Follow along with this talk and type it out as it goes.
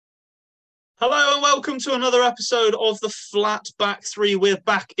Hello and welcome to another episode of the Flat Back 3. We're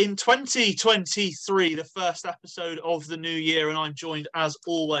back in 2023, the first episode of the new year, and I'm joined as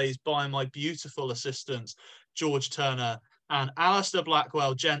always by my beautiful assistants, George Turner and Alistair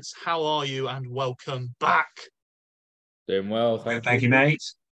Blackwell. Gents, how are you and welcome back? Doing well, thank you, mate.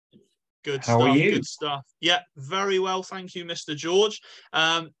 Good How stuff, are you? good stuff. Yeah, very well, thank you, Mr. George.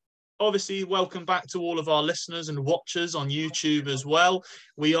 Obviously, welcome back to all of our listeners and watchers on YouTube as well.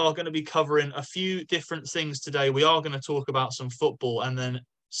 We are going to be covering a few different things today. We are going to talk about some football and then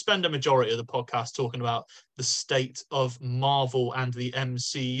spend a majority of the podcast talking about the state of Marvel and the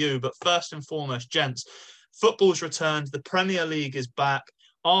MCU. But first and foremost, gents, football's returned. The Premier League is back.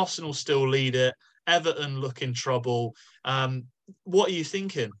 Arsenal still lead it. Everton look in trouble. What are you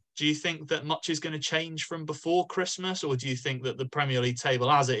thinking? Do you think that much is going to change from before Christmas, or do you think that the Premier League table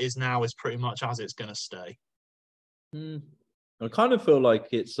as it is now is pretty much as it's going to stay? I kind of feel like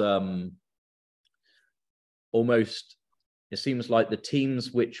it's almost, it seems like the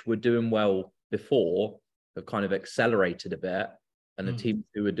teams which were doing well before have kind of accelerated a bit, and the teams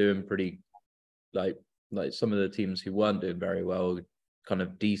who were doing pretty, like some of the teams who weren't doing very well kind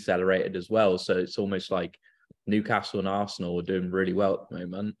of decelerated as well. So it's almost like Newcastle and Arsenal are doing really well at the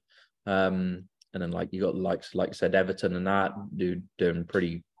moment. And then like you got like I said, Everton and that doing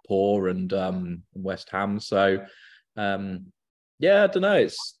pretty poor, and West Ham. So yeah, I don't know.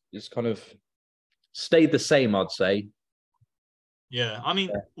 It's kind of stayed the same, I'd say. Yeah, I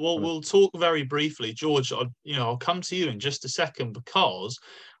mean, we'll talk very briefly, George. I'll come to you in just a second because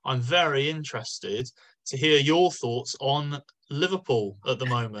I'm very interested to hear your thoughts on Liverpool at the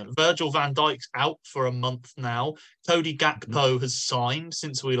moment. Virgil van Dijk's out for a month now. Cody Gakpo has signed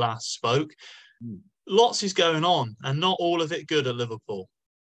since we last spoke. Lots is going on, and not all of it good at Liverpool.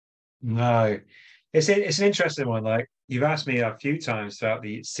 No, it's an interesting one. Like, you've asked me a few times throughout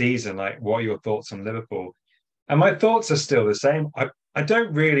the season, like, what are your thoughts on Liverpool? And my thoughts are still the same. I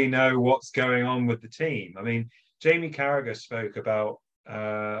don't really know what's going on with the team. I mean, Jamie Carragher spoke about,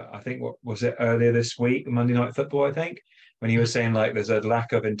 I think, what was it, earlier this week, Monday Night Football, I think, when he was saying like there's a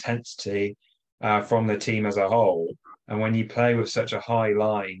lack of intensity from the team as a whole. And when you play with such a high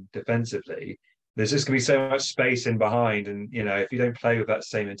line defensively, there's just going to be so much space in behind. And, if you don't play with that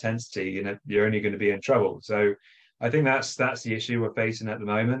same intensity, you're only going to be in trouble. So I think that's the issue we're facing at the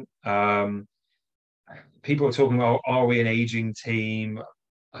moment. People are talking about, are we an aging team?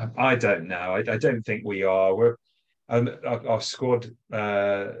 I don't know. I don't think we are. We're our squad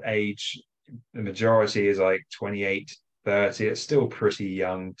age, the majority is like 28, 30. It's still pretty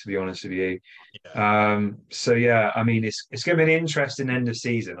young, to be honest with you. Yeah. So yeah, I mean, it's going to be an interesting end of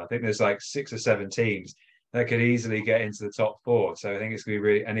season. I think there's like 6 or 7 teams that could easily get into the top 4. So I think it's going to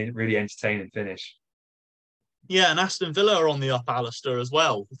be really entertaining finish. Yeah, and Aston Villa are on the up, Alistair, as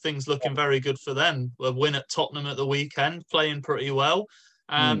well. Things looking very good for them. A win at Tottenham at the weekend, playing pretty well.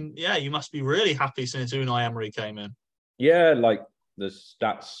 Yeah, you must be really happy since Unai Emery came in. Yeah, like the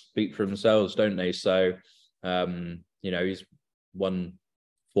stats speak for themselves, don't they? So, he's won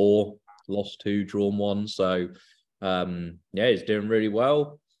 4, lost 2, drawn 1. So, yeah, he's doing really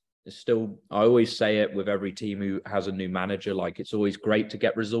well. It's still, I always say it with every team who has a new manager, like it's always great to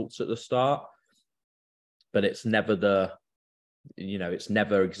get results at the start, but it's never it's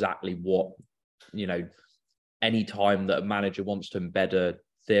never exactly what, any time that a manager wants to embed a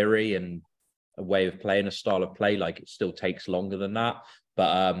theory and a way of playing, a style of play, like it still takes longer than that.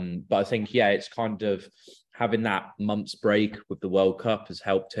 But I think, yeah, it's kind of having that month's break with the World Cup has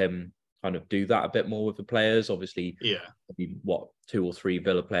helped him kind of do that a bit more with the players. Obviously, yeah, 2 or 3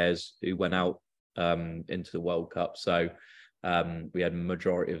 Villa players who went out into the World Cup, so we had a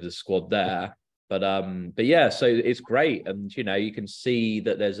majority of the squad there. But yeah, so it's great, and you can see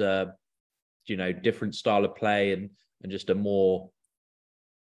that there's a different style of play and just a more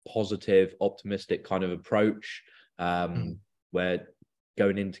positive, optimistic kind of approach, where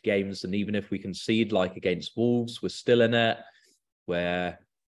going into games, and even if we concede like against Wolves, we're still in it, where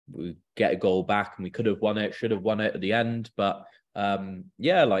we get a goal back and we could have won it, should have won it at the end. But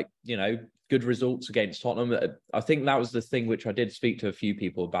yeah, good results against Tottenham. I think that was the thing which I did speak to a few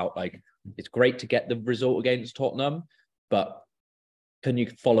people about. Like, it's great to get the result against Tottenham, but can you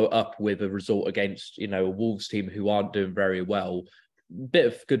follow up with a result against, a Wolves team who aren't doing very well? Bit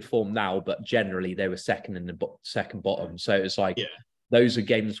of good form now, but generally they were second in the second bottom. So it's like, those are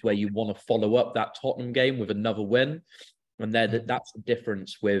games where you want to follow up that Tottenham game with another win. And then that's the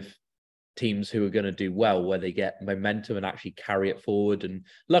difference with teams who are going to do well, where they get momentum and actually carry it forward. And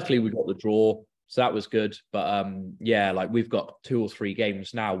luckily we got the draw, so that was good. But yeah, like we've got 2 or 3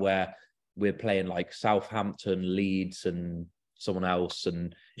 games now where we're playing like Southampton, Leeds and someone else,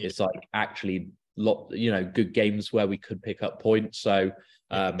 and it's like actually good games where we could pick up points. So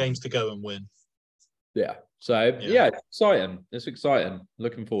games to go and win. Yeah. So it's exciting. It's exciting.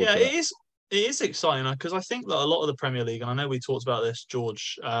 Looking forward to it. It is. It is exciting because I think that a lot of the Premier League, and I know we talked about this,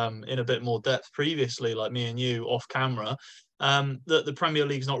 George, in a bit more depth previously, like me and you off camera, that the Premier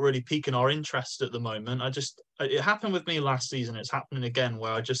League's not really piquing our interest at the moment. It happened with me last season. It's happening again,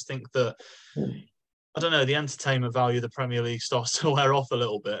 where I just think that, I don't know, the entertainment value of the Premier League starts to wear off a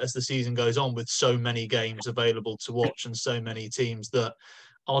little bit as the season goes on, with so many games available to watch and so many teams that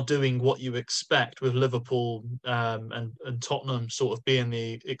are doing what you expect, with Liverpool and Tottenham sort of being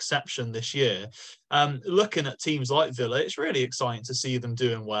the exception this year. Looking at teams like Villa, it's really exciting to see them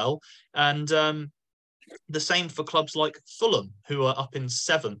doing well. And the same for clubs like Fulham, who are up in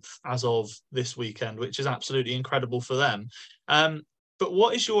 7th as of this weekend, which is absolutely incredible for them. But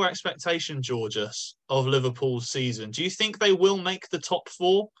what is your expectation, Georges, of Liverpool's season? Do you think they will make the top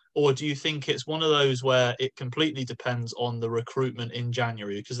 4? Or do you think it's one of those where it completely depends on the recruitment in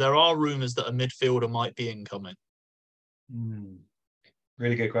January? Because there are rumours that a midfielder might be incoming.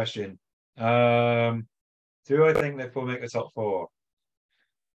 Really good question. Do I think Liverpool make the top 4?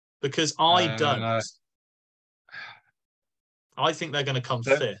 Because I don't. I think they're going to come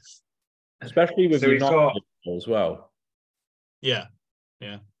 5th. Especially with United as well. Yeah.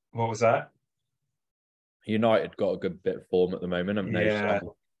 What was that? United got a good bit of form at the moment, haven't they? Yeah.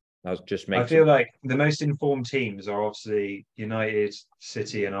 So I feel like the most informed teams are obviously United,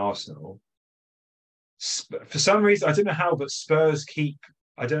 City, and Arsenal. For some reason, I don't know how, but Spurs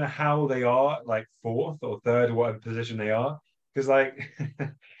I don't know how they are like 4th or 3rd or whatever position they are, because like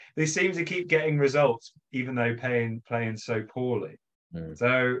they seem to keep getting results even though playing so poorly.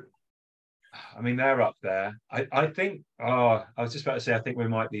 So, I mean, they're up there. I think. I was just about to say, I think we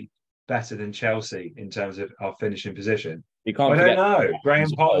might be better than Chelsea in terms of our finishing position. I don't know. Graham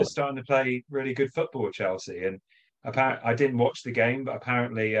Potter's starting to play really good football at Chelsea, and I didn't watch the game, but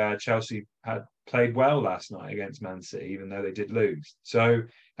apparently Chelsea had played well last night against Man City, even though they did lose. So,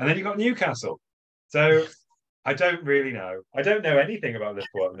 and then you got Newcastle. So I don't really know. I don't know anything about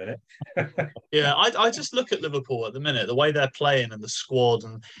Liverpool at the minute. Yeah, I just look at Liverpool at the minute, the way they're playing and the squad,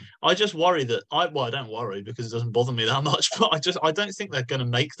 and I just worry that I don't worry because it doesn't bother me that much, but I don't think they're going to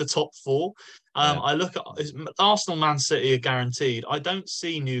make the top 4. I look at Arsenal, Man City are guaranteed. I don't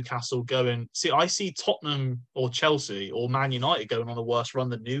see Newcastle going. I see Tottenham or Chelsea or Man United going on a worse run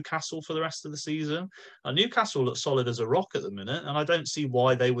than Newcastle for the rest of the season. Newcastle looks solid as a rock at the minute, and I don't see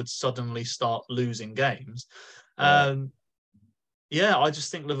why they would suddenly start losing games. I just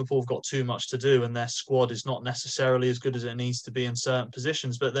think Liverpool have got too much to do, and their squad is not necessarily as good as it needs to be in certain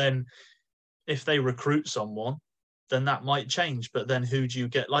positions. But then if they recruit someone, then that might change. But then who do you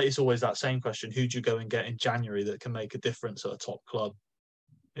get? Like, it's always that same question. Who do you go and get in January that can make a difference at a top club?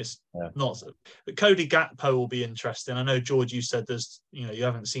 It's not. But Cody Gakpo will be interesting. I know, George, you said you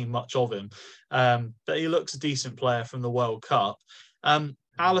haven't seen much of him, but he looks a decent player from the World Cup.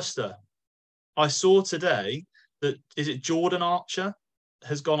 Alistair, I saw today that, is it Jordan Archer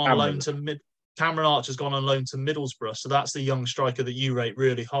has gone on loan to Cameron Archer's gone on loan to Middlesbrough. So that's the young striker that you rate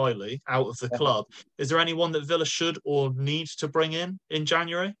really highly out of the club. Is there anyone that Villa should or need to bring in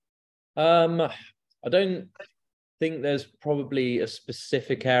January? I don't think there's probably a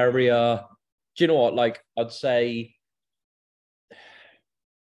specific area. Do you know what? Like, I'd say,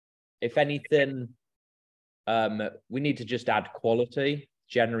 if anything, we need to just add quality,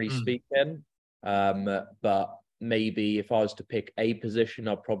 generally speaking. But maybe if I was to pick a position,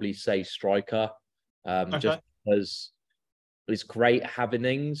 I'd probably say striker. Just because it's great having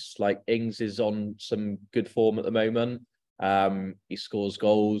Ings. Like, Ings is on some good form at the moment. He scores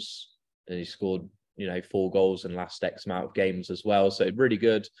goals, and he scored 4 goals in last X amount of games as well. So really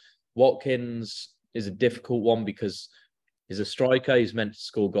good. Watkins is a difficult one because he's a striker. He's meant to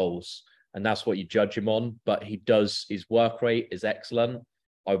score goals, and that's what you judge him on. But his work rate is excellent.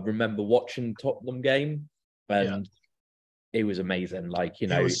 I remember watching Tottenham game, and it was amazing. Like, he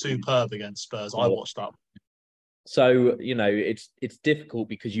was superb against Spurs. I watched that. So, it's difficult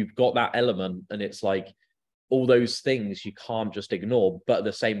because you've got that element, and it's like all those things you can't just ignore. But at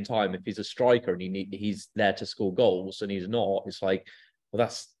the same time, if he's a striker and he's there to score goals and he's not, it's like, well,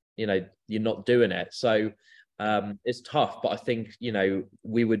 that's, you're not doing it. So it's tough, but I think,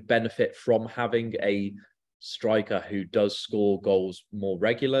 we would benefit from having a striker who does score goals more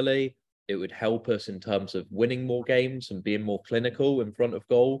regularly. It would help us in terms of winning more games and being more clinical in front of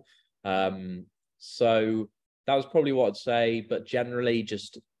goal. So that was probably what I'd say, but generally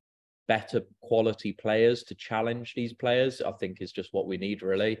just better quality players to challenge these players, I think, is just what we need,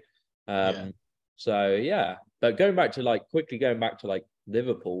 really. So yeah, but going back to like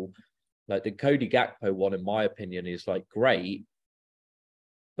Liverpool, like the Cody Gakpo one, in my opinion, is like great.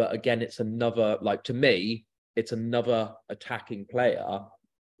 But again, it's another, like, to me, it's another attacking player,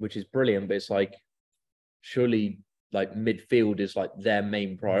 which is brilliant. But it's like, surely like midfield is like their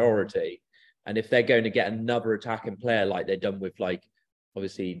main priority. And if they're going to get another attacking player like they've done with like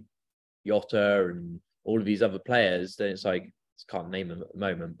obviously Jota and all of these other players, then it's like, I can't name them at the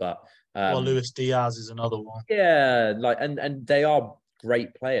moment, but well, Luis Diaz is another one. yeah, like and they are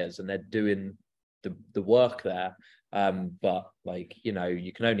great players and they're doing the work there. But like, you know,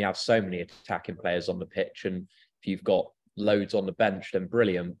 you can only have so many attacking players on the pitch, and if you've got loads on the bench, then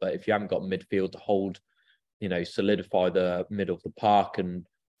brilliant. But if you haven't got midfield to hold, you know, solidify the middle of the park and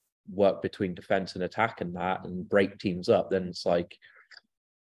work between defense and attack and that, and break teams up, then it's like,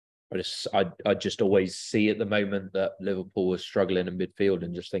 I just always see at the moment that Liverpool is struggling in midfield,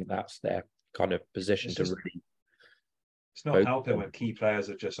 and just think that's their kind of position to really. It's not helping when key players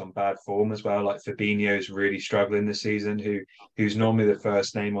are just on bad form as well. Like Fabinho's really struggling this season, who's normally the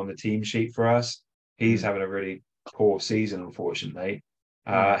first name on the team sheet for us. He's having a really poor season, unfortunately.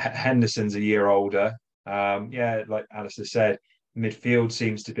 Henderson's a year older. Yeah, like Alistair said, midfield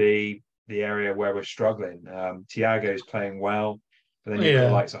seems to be the area where we're struggling. Thiago's playing well, but then you've got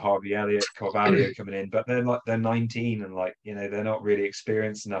the likes of Harvey Elliott, Carvalho coming in, but they're 19 and like, you know, they're not really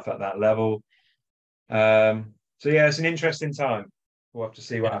experienced enough at that level. So yeah, it's an interesting time. We'll have to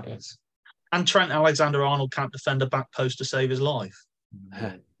see what happens. And Trent Alexander-Arnold can't defend a back post to save his life.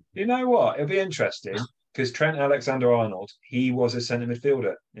 You know what? It'll be interesting because Trent Alexander-Arnold, he was a centre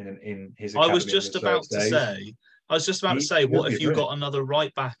midfielder in his academy. I was just about to say, what if you got another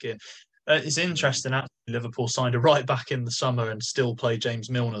right back in? It's interesting, actually, Liverpool signed a right back in the summer and still play James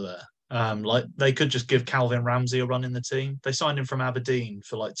Milner there. Like they could just give Calvin Ramsey a run in the team. They signed him from Aberdeen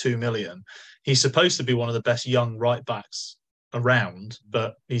for like 2 million. He's supposed to be one of the best young right backs around,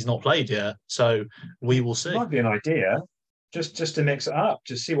 but he's not played yet. So we will see. It might be an idea, just to mix it up,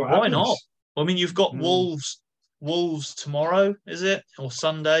 just see what happens. Why not? I mean, you've got Wolves tomorrow, is it? Or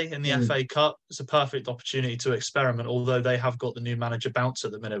Sunday in the FA Cup. It's a perfect opportunity to experiment, although they have got the new manager bounce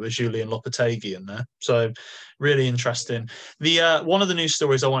at the minute with Julian Lopetegui in there. So really interesting. The one of the news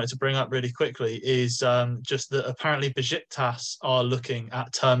stories I wanted to bring up really quickly is just that apparently Besiktas are looking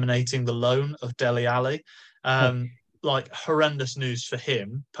at terminating the loan of Dele Alli. Like horrendous news for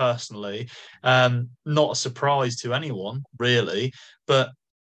him personally. Not a surprise to anyone, really. But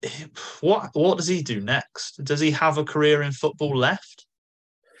what does he do next? Does he have a career in football left?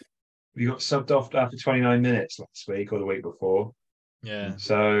 We got subbed off after 29 minutes last week or the week before. Yeah.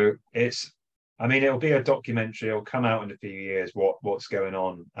 So it'll be a documentary. It'll come out in a few years what's going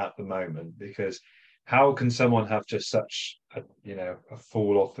on at the moment, because how can someone have just such a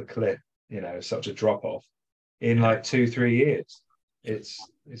fall off the cliff, such a drop off in like 2-3 years? It's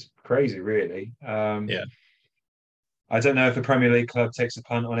crazy, really. Yeah. I don't know if a Premier League club takes a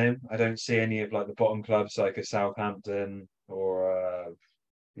punt on him. I don't see any of like the bottom clubs like a Southampton or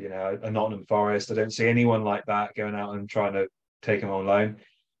a Nottingham Forest. I don't see anyone like that going out and trying to take him on loan.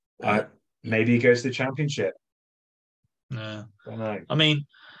 Maybe he goes to the Championship. Yeah. I don't know. I mean,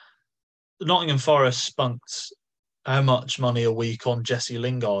 Nottingham Forest spunked how much money a week on Jesse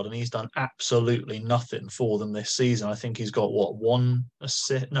Lingard, and he's done absolutely nothing for them this season. I think he's got one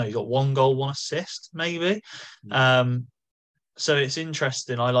assist. No, he's got 1 goal, 1 assist, maybe. So it's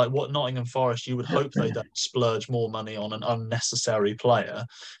interesting. I like what Nottingham Forest, you would hope they don't splurge more money on an unnecessary player.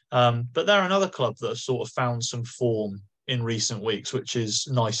 But they're another club that has sort of found some form in recent weeks, which is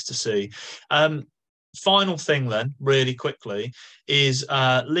nice to see. Final thing then, really quickly, is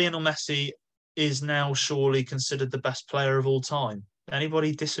Lionel Messi is now surely considered the best player of all time.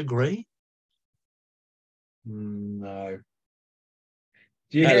 Anybody disagree? No.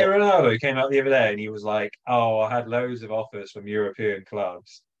 Do you hear Ronaldo came out the other day and he was like, "Oh, I had loads of offers from European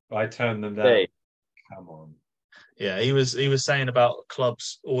clubs, but I turned them down." Hey. Come on. Yeah, he was saying about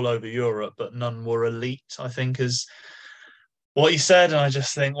clubs all over Europe, but none were elite, I think, is what he said. And I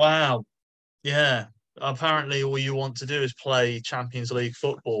just think, wow, yeah. Apparently all you want to do is play Champions League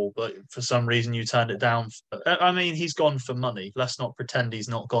football, but for some reason you turned it down. I mean, he's gone for money. Let's not pretend he's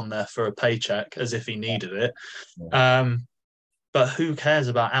not gone there for a paycheck as if he needed it. But who cares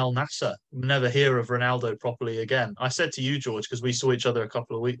about Al Nassr? We'll never hear of Ronaldo properly again. I said to you, George, because we saw each other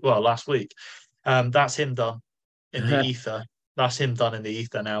last week. That's him done in the ether. That's him done in the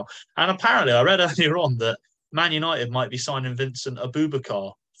ether now. And apparently I read earlier on that Man United might be signing Vincent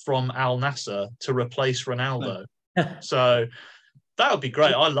Aboubakar from Al Nassr to replace Ronaldo. So that would be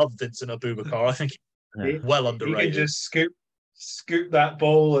great. I love Vincent Aboubakar. I think he's well underrated. He can just scoop that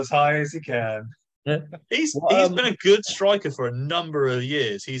ball as high as he can. He's What, been a good striker for a number of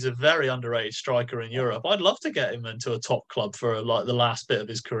years. He's a very underrated striker in Europe. I'd love to get him into a top club for like the last bit of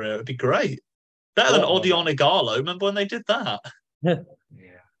his career. It'd be great. Better than what, Odion Igalo. Remember when they did that? Yeah.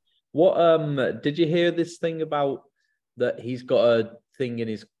 what did you hear this thing about that he's got a thing in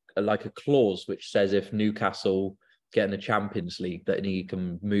his like a clause which says if Newcastle get in the Champions League that he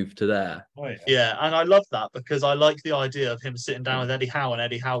can move to there. Oh, yeah. Yeah, and I love that because I like the idea of him sitting down with Eddie Howe and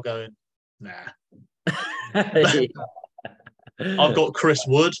Eddie Howe going, "Nah, I've got Chris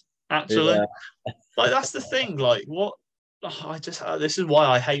Wood." Actually, Yeah. like that's the thing. Like, what? I just this is why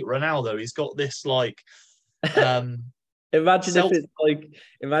I hate Ronaldo. He's got this like Imagine self.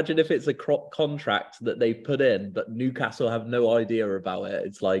 if it's a contract that they put in, but Newcastle have no idea about it.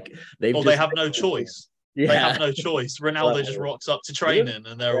 It's like they Have no choice. Yeah. They have no choice. Ronaldo just rocks up to training,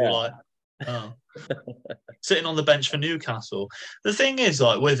 and they're all like, "Oh." Sitting on the bench for Newcastle. The thing is,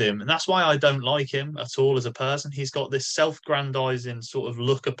 like with him, and that's why I don't like him at all as a person. He's got this self-grandizing sort of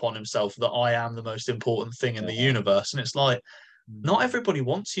look upon himself that I am the most important thing in the universe, and it's like, not everybody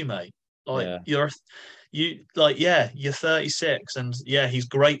wants you, mate. Like you're 36, and yeah, he's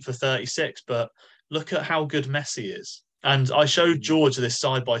great for 36, but look at how good Messi is. And I showed George this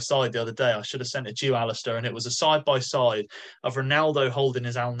side by side the other day. I should have sent it to you, Alistair. And it was a side by side of Ronaldo holding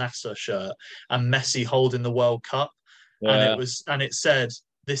his Al Nassr shirt and Messi holding the World Cup. Yeah. And it said,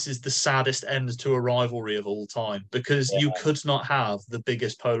 "This is the saddest end to a rivalry of all time," because you could not have the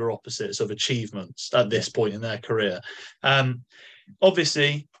biggest polar opposites of achievements at this point in their career.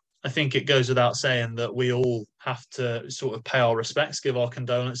 Obviously, I think it goes without saying that we all have to sort of pay our respects, give our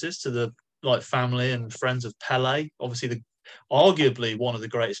condolences to the family and friends of Pele. Obviously, arguably one of the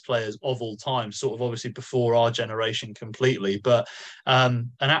greatest players of all time, sort of obviously before our generation completely, but an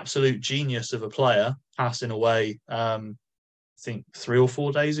absolute genius of a player passing away, I think 3 or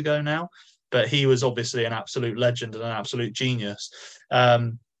 4 days ago now. But he was obviously an absolute legend and an absolute genius.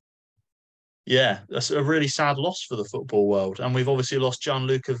 Yeah, that's a really sad loss for the football world. And we've obviously lost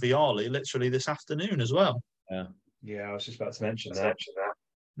Gianluca Vialli literally this afternoon as well. Yeah, I was just about to mention that.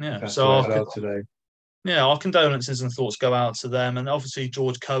 Yeah, so our condolences and thoughts go out to them. And obviously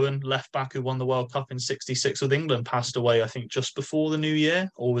George Cohen, left back who won the World Cup in '66 with England, passed away, I think, just before the new year,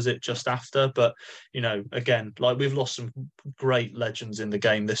 or was it just after? But, again, like we've lost some great legends in the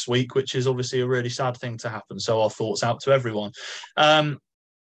game this week, which is obviously a really sad thing to happen. So our thoughts out to everyone.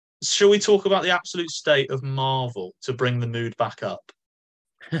 Shall we talk about the absolute state of Marvel to bring the mood back up?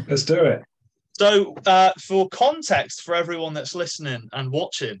 Let's do it. So, for context for everyone that's listening and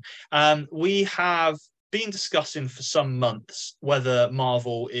watching, we have been discussing for some months whether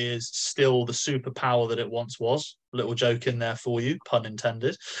Marvel is still the superpower that it once was. A little joke in there for you, pun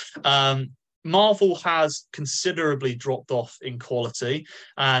intended. Marvel has considerably dropped off in quality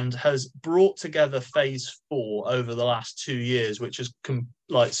and has brought together Phase 4 over the last 2 years, which is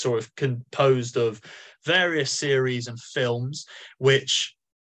sort of composed of various series and films, which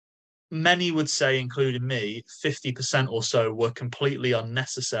many would say, including me, 50% or so were completely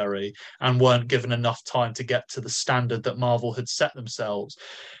unnecessary and weren't given enough time to get to the standard that Marvel had set themselves.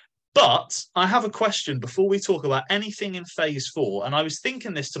 But I have a question before we talk about anything in Phase 4. And I was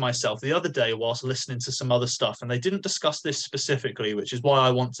thinking this to myself the other day whilst listening to some other stuff, and they didn't discuss this specifically, which is why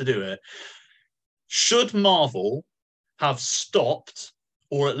I want to do it. Should Marvel have stopped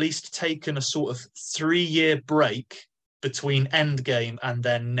or at least taken a sort of 3-year break between Endgame and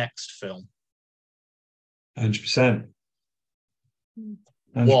their next film? 100%.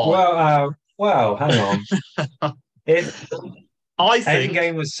 Why? Well, hang on. I think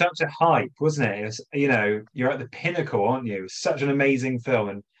Endgame was such a hype, wasn't it? It was, you're at the pinnacle, aren't you? It was such an amazing film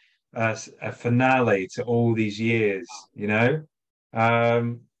and a finale to all these years, Yeah,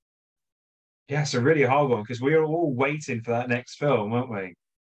 it's a really hard one because we were all waiting for that next film, weren't we?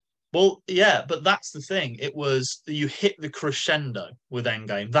 Well, yeah, but that's the thing. It was, you hit the crescendo with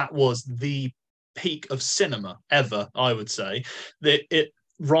Endgame. That was the peak of cinema ever, I would say. It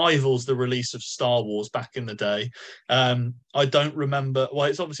rivals the release of Star Wars back in the day. I don't remember. Well,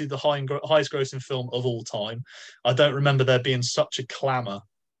 it's obviously the highest grossing film of all time. I don't remember there being such a clamour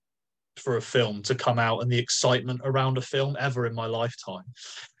for a film to come out and the excitement around a film ever in my lifetime.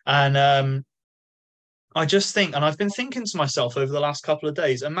 And I just think, and I've been thinking to myself over the last couple of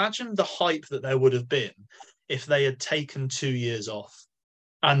days, imagine the hype that there would have been if they had taken 2 years off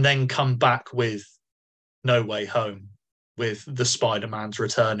and then come back with No Way Home, with the Spider-Man's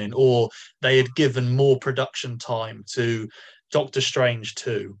returning, or they had given more production time to Doctor Strange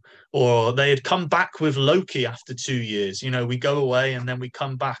 2, or they had come back with Loki after 2 years. We go away and then we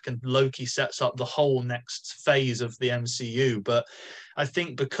come back and Loki sets up the whole next phase of the MCU. But I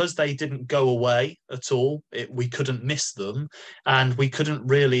think because they didn't go away at all, we couldn't miss them and we couldn't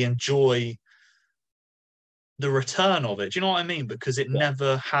really enjoy the return of it. Do you know what I mean? Because it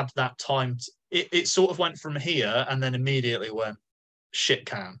never had that time. It sort of went from here and then immediately went shit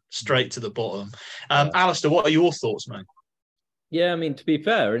can straight to the bottom. Alistair, what are your thoughts, mate? Yeah, I mean, to be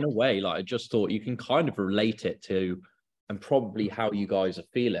fair, in a way, like I just thought you can kind of relate it to, and probably how you guys are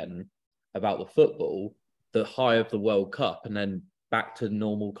feeling about the football, the high of the World Cup, and then back to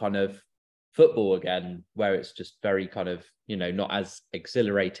normal kind of football again, where it's just very kind of, not as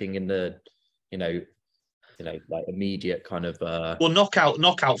exhilarating in the, like immediate kind of. Well,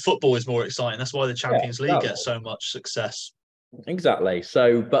 knockout football is more exciting. That's why the Champions League gets so much success. Exactly.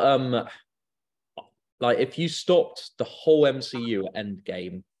 So, but like if you stopped the whole MCU at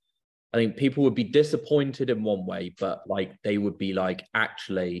Endgame, I think people would be disappointed in one way, but like they would be like,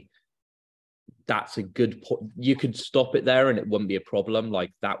 actually, that's a good point. You could stop it there and it wouldn't be a problem.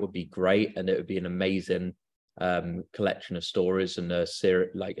 Like that would be great, and it would be an amazing collection of stories and a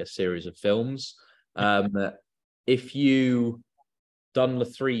series of films. If you done the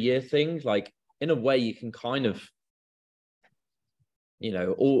 3-year thing, like in a way, you can kind of.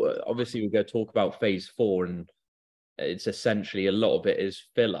 Obviously we're going to talk about phase 4, and it's essentially a lot of it is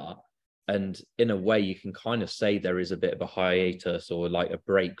filler. And in a way, you can kind of say there is a bit of a hiatus or like a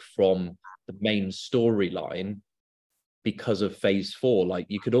break from the main storyline because of phase 4. Like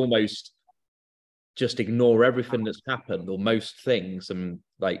you could almost just ignore everything that's happened or most things, and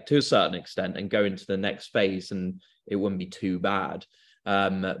like to a certain extent, and go into the next phase, and it wouldn't be too bad.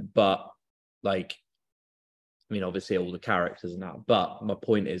 But like, I mean, obviously all the characters and that, but my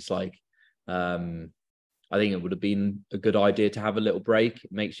point is like, I think it would have been a good idea to have a little break.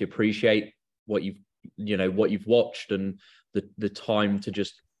 It makes you appreciate what you've watched, and the time to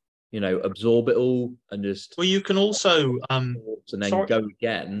just, absorb it all and just. Well, you can also and then go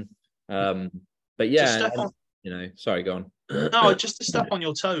again. But yeah, sorry, go on. No, just to step on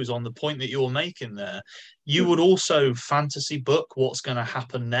your toes on the point that you're making there, you would also fantasy book what's going to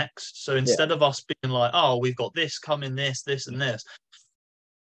happen next. So instead of us being like, oh, we've got this coming, this, and this,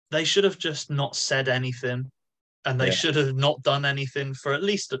 they should have just not said anything, and they should have not done anything for at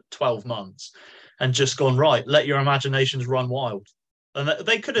least 12 months and just gone, right, let your imaginations run wild. And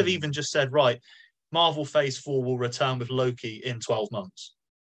they could have even just said, right, Marvel Phase 4 will return with Loki in 12 months.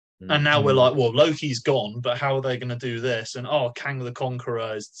 And now we're like, well, Loki's gone, but how are they going to do this? And Kang the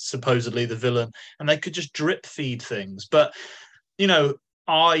Conqueror is supposedly the villain. And they could just drip feed things. But,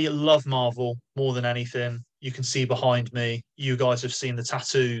 I love Marvel more than anything. You can see behind me. You guys have seen the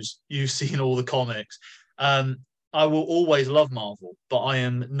tattoos. You've seen all the comics. I will always love Marvel, but I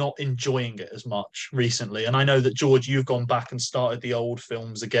am not enjoying it as much recently. And I know that, George, you've gone back and started the old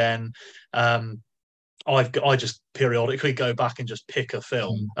films again. I just periodically go back and just pick a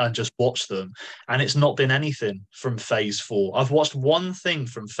film and just watch them. And it's not been anything from phase 4. I've watched one thing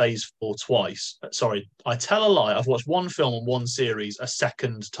from phase 4 twice. Sorry, I tell a lie. I've watched one film and one series a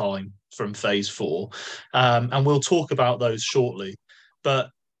second time from phase 4. And we'll talk about those shortly.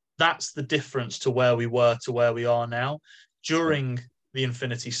 But that's the difference to where we were to where we are now. During the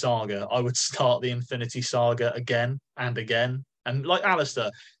Infinity Saga, I would start the Infinity Saga again and again. And like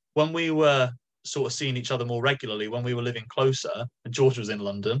Alistair, when we were sort of seeing each other more regularly, when we were living closer and George was in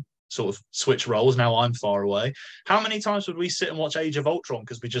London, sort of switch roles, now I'm far away, how many times would we sit and watch Age of Ultron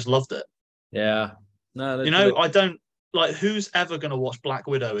because we just loved it? Yeah. No, I don't, like, who's ever going to watch Black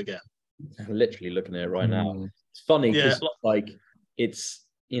Widow again? I'm literally looking at it right now. It's funny because it's,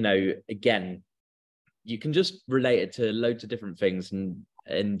 again, you can just relate it to loads of different things,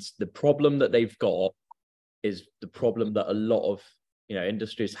 and the problem that they've got is the problem that a lot of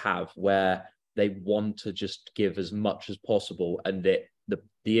industries have, where they want to just give as much as possible, and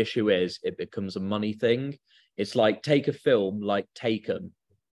the issue is it becomes a money thing. It's like, take a film like Taken.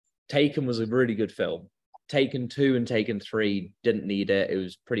 Taken was a really good film. Taken 2 and Taken 3 didn't need it. It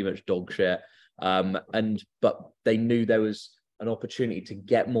was pretty much dog shit. But they knew there was an opportunity to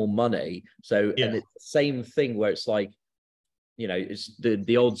get more money. So and it's the same thing where it's like, it's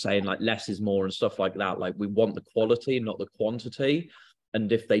the old saying, like, less is more and stuff like that. Like, we want the quality, not the quantity.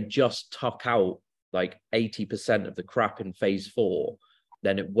 And if they just tuck out like 80% of the crap in phase 4,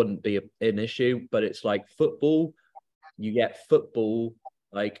 then it wouldn't be an issue. But it's like football, you get football,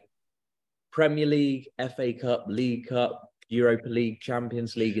 like Premier League, FA Cup, League Cup, Europa League,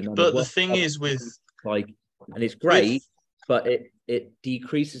 Champions League. And then but the thing is with and it's great, but it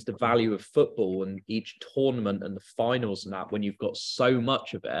decreases the value of football and each tournament and the finals and that when you've got so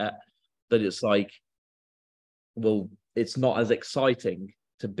much of it that it's like, well, it's not as exciting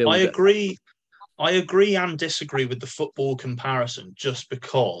to build. I agree and disagree with the football comparison, just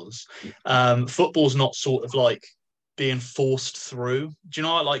because football's not sort of like being forced through. Do you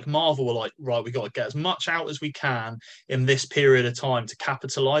know, like Marvel were like, right, we got to get as much out as we can in this period of time to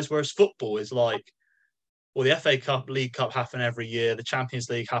capitalize, whereas football is like, well, the FA Cup, League Cup happen every year. The Champions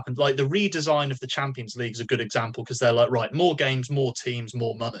League happened. Like the redesign of the Champions League is a good example because they're like, right, more games, more teams,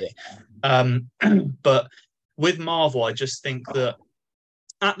 more money. But with Marvel, I just think that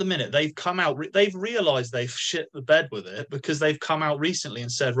at the minute they've come out, they've realized they've shit the bed with it because they've come out recently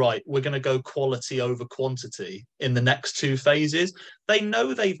and said, right, we're going to go quality over quantity in the next two phases. They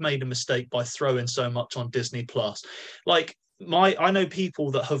know they've made a mistake by throwing so much on Disney Plus. Like, I know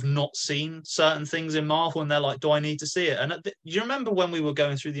people that have not seen certain things in Marvel and they're like, do I need to see it? And you remember when we were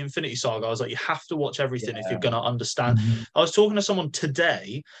going through the Infinity Saga, I was like, you have to watch everything if you're going to understand. I was talking to someone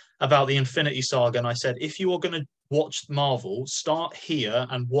today about the Infinity Saga and I said, if you are going to watch Marvel, start here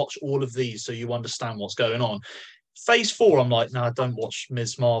and watch all of these so you understand what's going on. Phase 4, I'm like, no, don't watch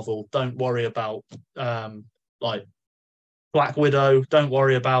Ms. Marvel. Don't worry about like Black Widow, don't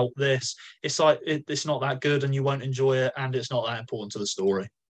worry about this. It's like it's not that good and you won't enjoy it and it's not that important to the story.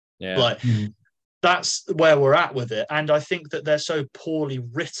 Yeah. Like that's where we're at with it. And I think that they're so poorly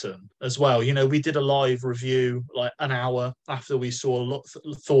written as well. You know, we did a live review like an hour after we saw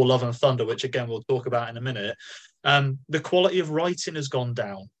Thor Love and Thunder, which again we'll talk about in a minute. The quality of writing has gone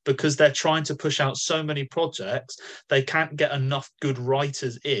down because they're trying to push out so many projects. They can't get enough good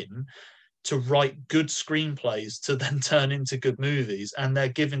writers in to write good screenplays to then turn into good movies, and they're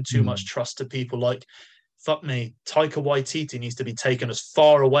giving too much trust to people like, fuck me, Taika Waititi needs to be taken as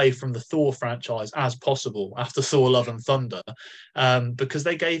far away from the Thor franchise as possible after Thor Love and Thunder, because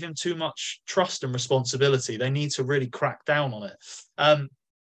they gave him too much trust and responsibility. They need to really crack down on it.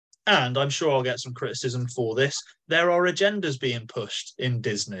 And I'm sure I'll get some criticism for this. There are agendas being pushed in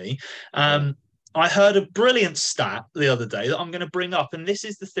Disney. I heard a brilliant stat the other day that I'm going to bring up, and this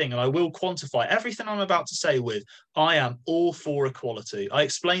is the thing, and I will quantify everything I'm about to say with, I am all for equality. I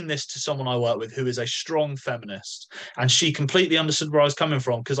explained this to someone I work with who is a strong feminist, and she completely understood where I was coming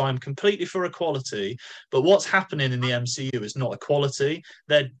from because I'm completely for equality, but what's happening in the MCU is not equality.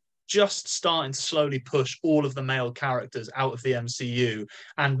 They're just starting to slowly push all of the male characters out of the MCU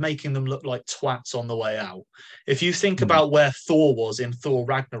and making them look like twats on the way out. If you think about where Thor was in Thor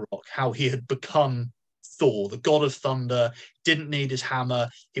Ragnarok, how he had become Thor, the god of thunder, didn't need his hammer.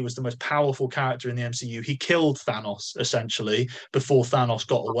 He was the most powerful character in the MCU. He killed Thanos, essentially, before Thanos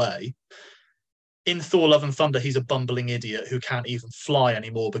got away. In Thor Love and Thunder, he's a bumbling idiot who can't even fly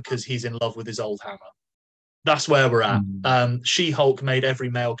anymore because he's in love with his old hammer. That's where we're at. She-Hulk made every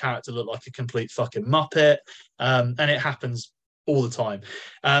male character look like a complete fucking muppet, and it happens all the time.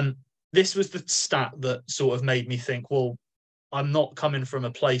 This was the stat that sort of made me think, well, I'm not coming from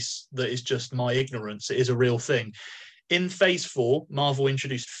a place that is just my ignorance. It is a real thing. In Phase 4, Marvel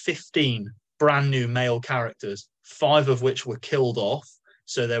introduced 15 brand new male characters, 5 of which were killed off.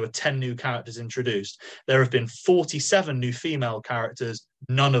 So there were 10 new characters introduced. There have been 47 new female characters,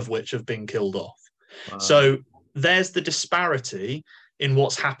 none of which have been killed off. Wow. So there's the disparity in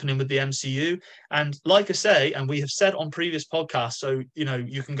what's happening with the MCU. And like I say, and we have said on previous podcasts, so, you know,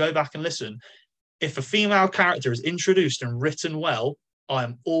 you can go back and listen. If a female character is introduced and written well, I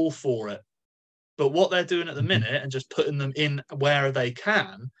am all for it. But what they're doing at the minute and just putting them in where they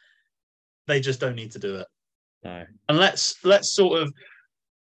can, they just don't need to do it. No. And let's sort of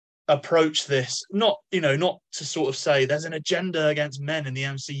approach this, not to sort of say there's an agenda against men in the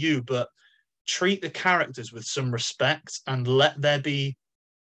MCU, but treat the characters with some respect and let there be,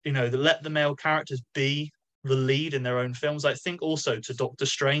 let the male characters be the lead in their own films. Like, think also to Doctor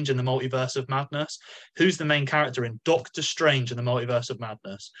Strange in the Multiverse of Madness. Who's the main character in Doctor Strange in the Multiverse of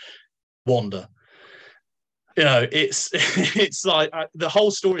Madness? Wanda. It's like the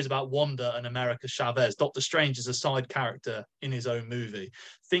whole story is about Wanda and America Chavez. Doctor Strange is a side character in his own movie.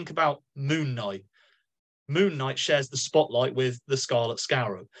 Think about Moon Knight. Moon Knight shares the spotlight with the Scarlet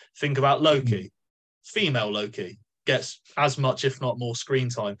Scarab. Think about Loki. Female Loki gets as much, if not more, screen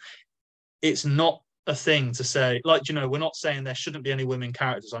time. It's not a thing to say, like, we're not saying there shouldn't be any women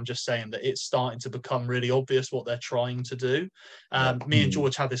characters. I'm just saying that it's starting to become really obvious what they're trying to do. Me and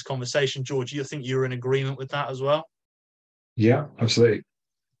George had this conversation. George, you think you're in agreement with that as well? Yeah, absolutely.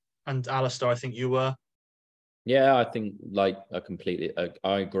 And Alistair, I think you were. Yeah, I think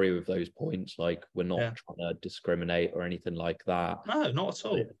I agree with those points. Like, we're not trying to discriminate or anything like that. No, not at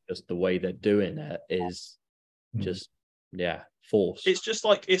all. Just the way they're doing it is just forced. It's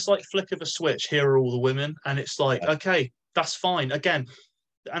like flick of a switch. Here are all the women, and it's like, okay, that's fine. Again,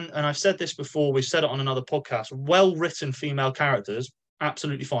 and I've said this before. We've said it on another podcast. Well written female characters,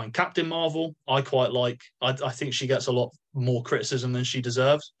 absolutely fine. Captain Marvel, I quite like. I think she gets a lot more criticism than she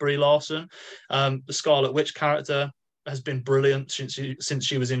deserves. Brie Larson, the Scarlet Witch character has been brilliant since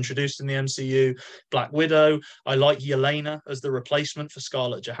she was introduced in the MCU. Black Widow, I like Yelena as the replacement for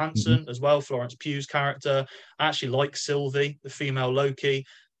Scarlett Johansson as well. Florence Pugh's character. I actually like Sylvie, the female Loki,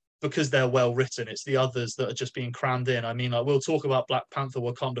 because they're well written. It's the others that are just being crammed in. I mean, like, we'll talk about Black Panther: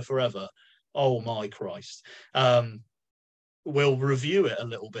 Wakanda Forever. Oh my Christ. We'll review it a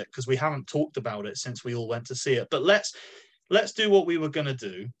little bit because we haven't talked about it since we all went to see it. But let's do what we were going to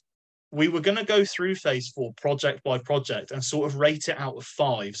do. We were going to go through phase 4 project by project and sort of rate it out of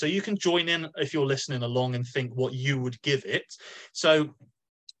 5. So you can join in if you're listening along and think what you would give it. So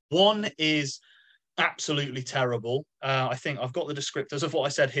 1 is absolutely terrible. I think I've got the descriptors of what I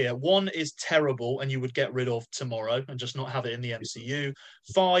said here. 1 is terrible and you would get rid of tomorrow and just not have it in the MCU.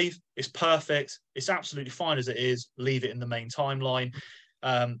 5 is perfect. It's absolutely fine as it is. Leave it in the main timeline.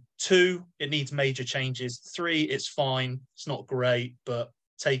 2, it needs major changes. 3, it's fine. It's not great, but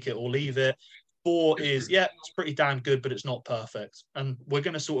take it or leave it. 4 is, it's pretty damn good, but it's not perfect. And we're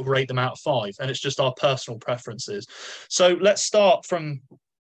going to sort of rate them out of 5. And it's just our personal preferences. So let's start from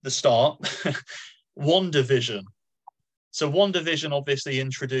the start. WandaVision. So WandaVision obviously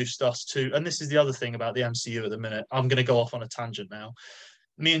introduced us to, and this is the other thing about the MCU at the minute. I'm going to go off on a tangent now.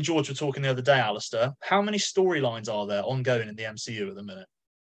 Me and George were talking the other day, Alistair. How many storylines are there ongoing in the MCU at the minute?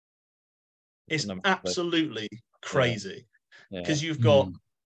 It's absolutely crazy. Because you've got,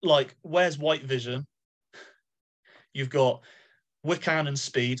 like, where's White Vision? You've got Wiccan and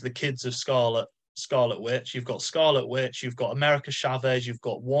Speed, the kids of Scarlet Witch. You've got Scarlet Witch. You've got America Chavez. You've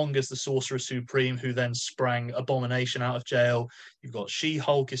got Wong as the Sorcerer Supreme, who then sprang Abomination out of jail. You've got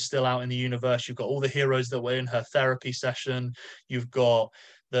She-Hulk is still out in the universe. You've got all the heroes that were in her therapy session. You've got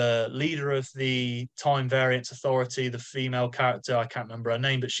the leader of the Time Variance Authority, the female character, I can't remember her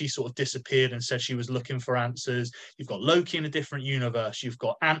name, but she sort of disappeared and said she was looking for answers. You've got Loki in a different universe. You've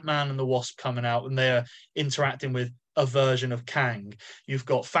got Ant-Man and the Wasp coming out, and they're interacting with a version of Kang. You've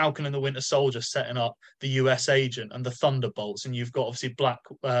got Falcon and the Winter Soldier setting up the US agent and the Thunderbolts, and you've got obviously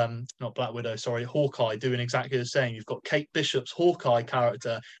Hawkeye doing exactly the same. You've got Kate Bishop's Hawkeye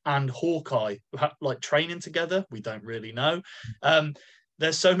character and Hawkeye like training together. We don't really know.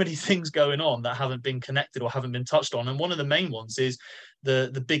 There's so many things going on that haven't been connected or haven't been touched on. And one of the main ones is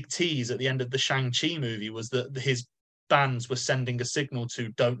the big tease at the end of the Shang-Chi movie was that his bands were sending a signal to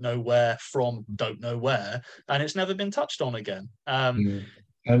don't know where from don't know where, and it's never been touched on again. And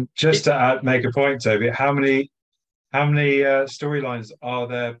just to make a point, Toby, how many storylines are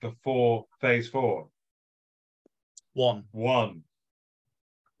there before phase 4? One.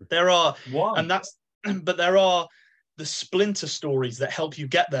 There are one, and that's but there are the splinter stories that help you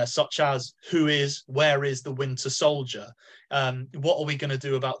get there, such as where is the Winter Soldier? What are we going to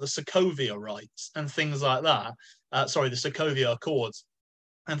do about the Sokovia rights and things like that? The Sokovia Accords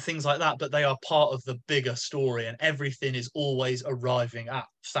and things like that. But they are part of the bigger story, and everything is always arriving at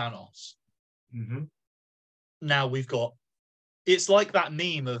Thanos. Now we've got, it's like that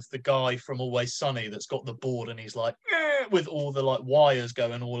meme of the guy from Always Sunny that's got the board and he's like, with all the like wires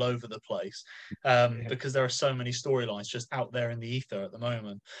going all over the place, because there are so many storylines just out there in the ether at the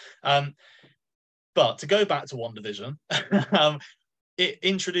moment. But to go back to WandaVision, it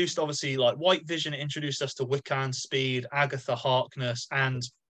introduced obviously like White Vision. It introduced us to Wiccan, Speed, Agatha Harkness, and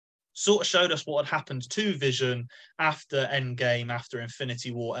sort of showed us what had happened to Vision after Endgame, after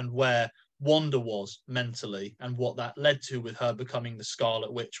Infinity War, and where Wanda was mentally and what that led to with her becoming the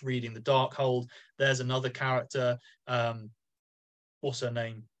Scarlet Witch, reading the Darkhold. There's another character, what's her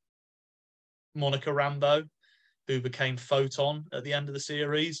name? Monica Rambeau, who became Photon at the end of the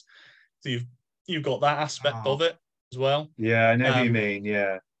series. So you've got that aspect of it as well. Yeah, I know what you mean.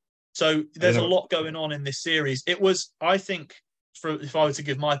 Yeah. So there's a lot going on in this series. It was, I think, if I were to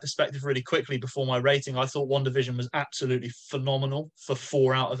give my perspective really quickly before my rating, I thought WandaVision was absolutely phenomenal for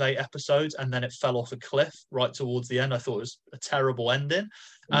 4 out of 8 episodes, and then it fell off a cliff right towards the end. I thought it was a terrible ending.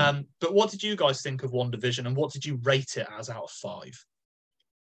 But what did you guys think of WandaVision, and what did you rate it as out of 5?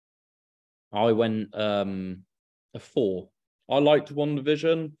 I went a 4. I liked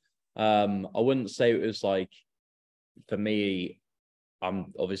WandaVision. I wouldn't say it was like, for me,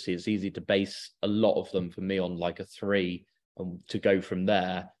 obviously it's easy to base a lot of them for me on like a 3. And to go from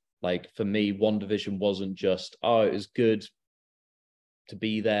there, like for me, WandaVision wasn't just, it was good to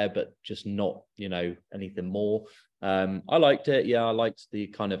be there, but just not, anything more. I liked it. Yeah, I liked the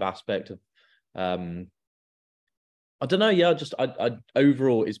kind of aspect of I don't know. Yeah, I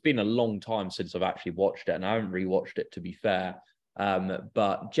overall, it's been a long time since I've actually watched it, and I haven't rewatched it, to be fair.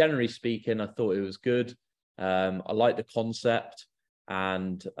 But generally speaking, I thought it was good. I liked the concept,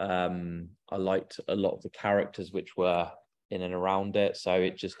 and I liked a lot of the characters which were in and around it. So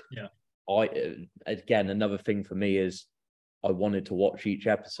it just, again, another thing for me is I wanted to watch each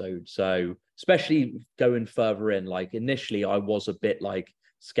episode. So especially going further in, like initially I was a bit like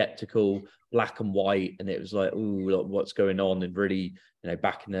skeptical, black and white, and it was like, ooh, what's going on? And really,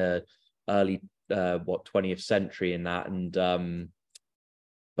 back in the early 20th century and that. And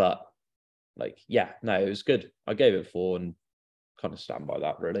but like, yeah, no, it was good. I gave it 4 and kind of stand by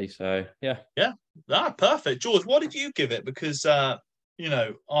that, really. So yeah. Perfect. George, what did you give it? Because I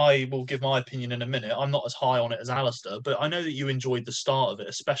will give my opinion in a minute. I'm not as high on it as Alistair, but I know that you enjoyed the start of it,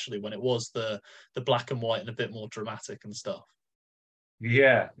 especially when it was the black and white and a bit more dramatic and stuff.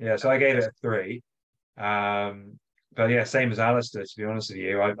 Yeah. So I gave it a 3. But yeah, same as Alistair, to be honest with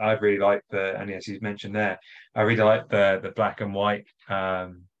you. I really like and as you mentioned there, I really like the black and white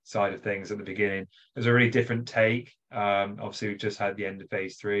side of things at the beginning. It was a really different take. Obviously, we've just had the end of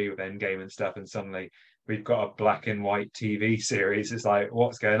phase 3 with Endgame and stuff, and suddenly we've got a black and white TV series. It's like,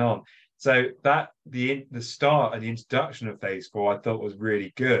 what's going on? So that the start and the introduction of phase 4, I thought was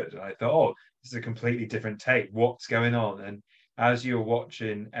really good. I thought, oh, this is a completely different take. What's going on? And as you were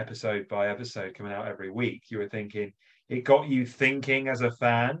watching episode by episode coming out every week, you were thinking, it got you thinking as a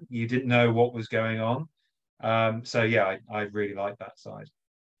fan. You didn't know what was going on. So yeah, I really like that side.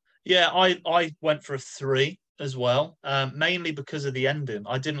 Yeah, I went for a 3 as well, mainly because of the ending.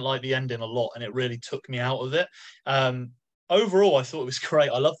 I didn't like the ending a lot, and it really took me out of it. Overall, I thought it was great.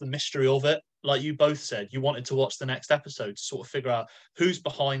 I love the mystery of it. Like you both said, you wanted to watch the next episode to sort of figure out who's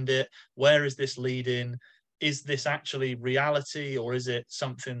behind it, where is this leading, is this actually reality, or is it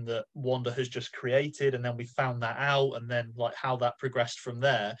something that Wanda has just created? And then we found that out, and then like how that progressed from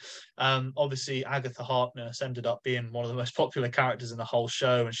there. Obviously, Agatha Harkness ended up being one of the most popular characters in the whole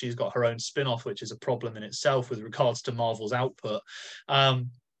show, and she's got her own spin-off, which is a problem in itself with regards to Marvel's output.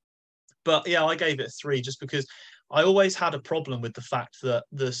 But yeah, I gave it a 3 just because I always had a problem with the fact that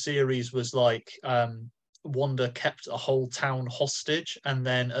the series was like Wanda kept a whole town hostage, and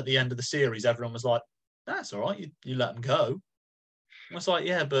then at the end of the series, everyone was like, that's all right, you let them go. I was like,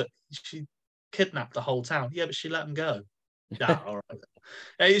 yeah, but she kidnapped the whole town. Yeah, but she let them go. All right.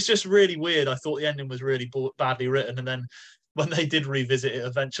 It's just really weird. I thought the ending was really badly written, and then when they did revisit it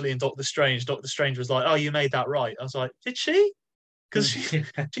eventually in Doctor Strange was like, oh, you made that right. I was like, did she? Because she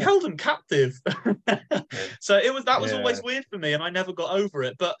held him captive. So that was always weird for me, and I never got over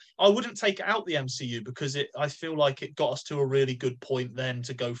it. But I wouldn't take it out the MCU because I feel like it got us to a really good point then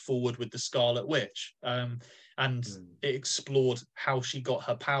to go forward with the Scarlet Witch. And it explored how she got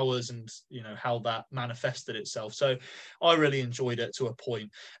her powers and how that manifested itself. So I really enjoyed it to a point.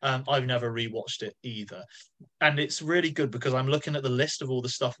 I've never rewatched it either, and it's really good because I'm looking at the list of all the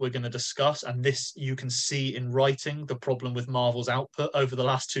stuff we're going to discuss, and this you can see in writing the problem with Marvel's output over the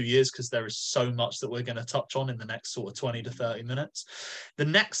last 2 years, because there is so much that we're going to touch on in the next sort of 20 to 30 minutes. The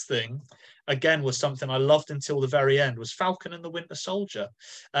next thing, again, was something I loved until the very end, was Falcon and the Winter Soldier.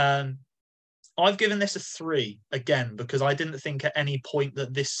 I've given this a 3 again because I didn't think at any point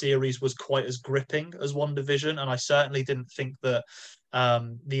that this series was quite as gripping as WandaVision, and I certainly didn't think that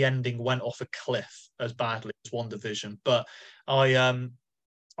the ending went off a cliff as badly as WandaVision. But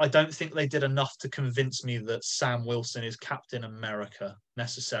I don't think they did enough to convince me that Sam Wilson is Captain America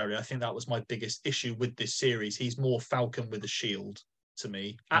necessarily. I think that was my biggest issue with this series. He's more Falcon with a shield to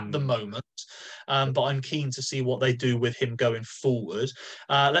me at the moment, but I'm keen to see what they do with him going forward.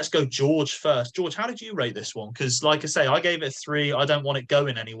 Let's go George first. George, how did you rate this one? Because like I say, I gave it a 3. I don't want it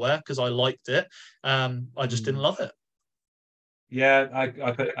going anywhere because I liked it. I just didn't love it. Yeah,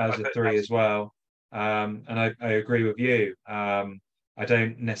 I put it as a 3 as well. And I agree with you. I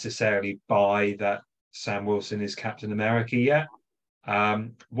don't necessarily buy that Sam Wilson is Captain America yet.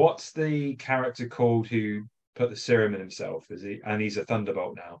 What's the character called who put the serum in himself? And he's a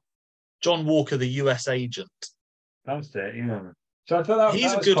Thunderbolt now. John Walker, the US agent. That's it, yeah. So I thought he's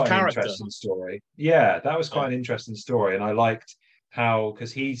that a was good quite character. An interesting story. Yeah, that was quite an interesting story. And I liked how,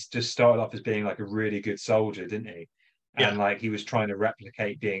 because he's just started off as being like a really good soldier, didn't he? And like he was trying to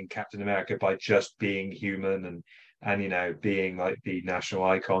replicate being Captain America by just being human and being like the national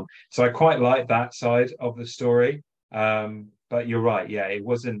icon. So I quite like that side of the story. But you're right, yeah, it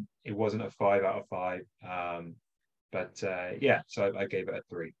wasn't a 5 out of 5. So I gave it a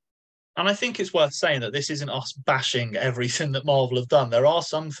 3. And I think it's worth saying that this isn't us bashing everything that Marvel have done. There are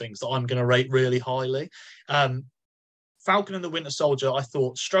some things that I'm going to rate really highly. Falcon and the Winter Soldier, I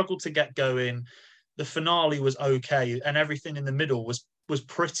thought, struggled to get going. the finale was okay, and everything in the middle was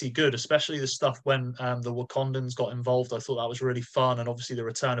pretty good, especially the stuff when the Wakandans got involved. I thought that was really fun, and obviously the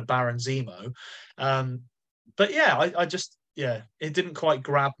return of Baron Zemo. But yeah, I just, yeah, it didn't quite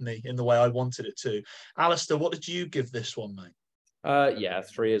grab me in the way I wanted it to. Alistair, what did you give this one, mate? Yeah,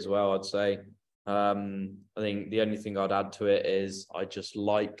 3 as well, I'd say. I think the only thing I'd add to it is I just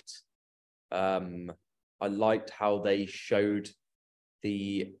liked how they showed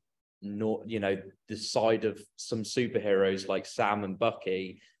the the side of some superheroes like Sam and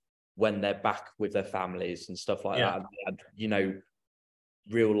Bucky when they're back with their families and stuff like that. And,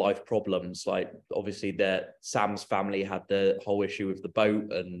 real life problems, like obviously Sam's family had the whole issue with the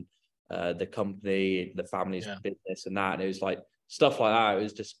boat and the company, the family's business and that, and it was like stuff like that. It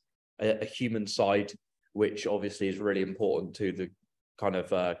was just a human side, which obviously is really important to the kind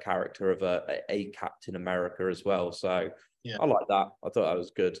of character of a Captain America as well. So I like that. I thought that was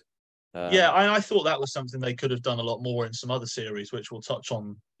good. I thought that was something they could have done a lot more in some other series, which we'll touch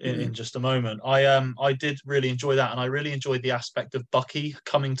on in just a moment. I did really enjoy that, and I really enjoyed the aspect of Bucky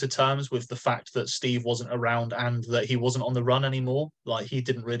coming to terms with the fact that Steve wasn't around and that he wasn't on the run anymore. Like, he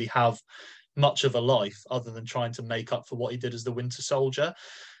didn't really have much of a life other than trying to make up for what he did as the Winter Soldier.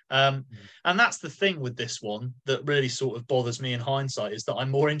 And that's the thing with this one that really sort of bothers me in hindsight, is that I'm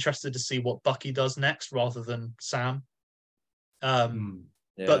more interested to see what Bucky does next rather than Sam.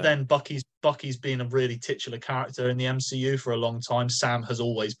 But then Bucky's been a really titular character in the MCU for a long time. Sam has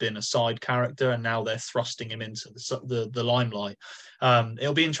always been a side character, and now they're thrusting him into the limelight.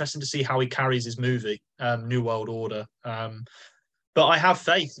 It'll be interesting to see how he carries his movie, New World Order. But I have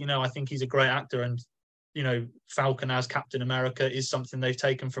faith. I think he's a great actor, and Falcon as Captain America is something they've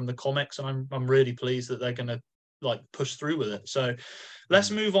taken from the comics, and I'm really pleased that they're going to push through with it. So let's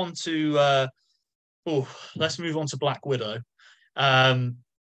move on to Black Widow.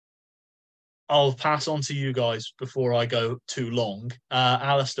 I'll pass on to you guys before I go too long.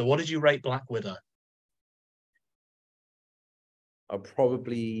 Alistair, what did you rate Black Widow? I'll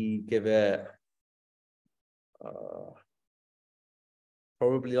probably give it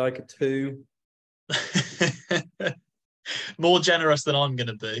probably like a 2. More generous than I'm going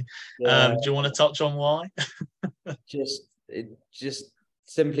to be. Do you want to touch on why? just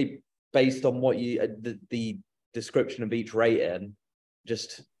simply based on what the description of each rating,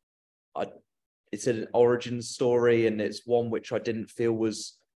 it's an origin story, and it's one which I didn't feel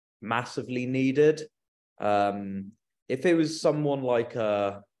was massively needed. If it was someone like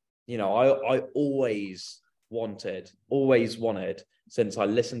I always wanted since I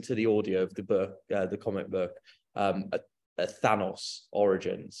listened to the audio of the book, the comic book, a Thanos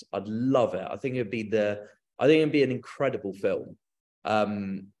Origins. I'd love it. I think it'd be an incredible film.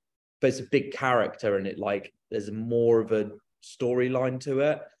 But it's a big character, and there's more of a storyline to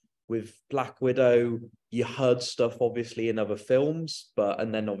it. With Black Widow, you heard stuff obviously in other films,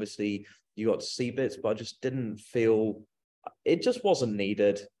 and then obviously you got to see bits, but I just didn't feel it just wasn't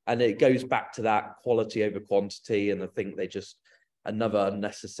needed. And it goes back to that quality over quantity, and I think another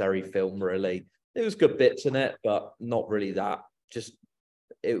unnecessary film, really. There was good bits in it, but not really that.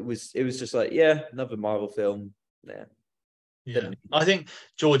 It was just like, another Marvel film. Yeah, I think,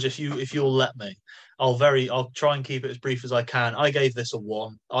 George, if you'll let me, I'll try and keep it as brief as I can. I gave this a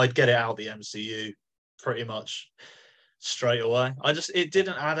 1. I'd get it out of the MCU pretty much straight away. It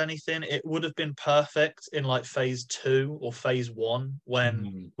didn't add anything. It would have been perfect in phase 2 or phase 1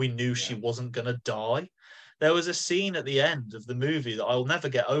 when we knew she wasn't going to die. There was a scene at the end of the movie that I'll never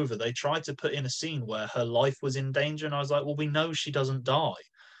get over. They tried to put in a scene where her life was in danger, and I was like, well, we know she doesn't die.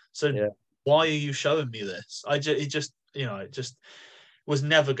 So why are you showing me this? It just was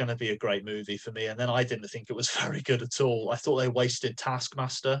never going to be a great movie for me. And then I didn't think it was very good at all. I thought they wasted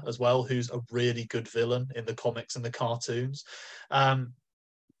Taskmaster as well, who's a really good villain in the comics and the cartoons. One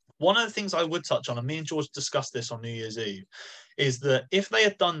of the things I would touch on, and me and George discussed this on New Year's Eve, is that if they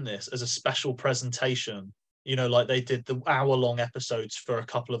had done this as a special presentation, like they did the hour-long episodes for a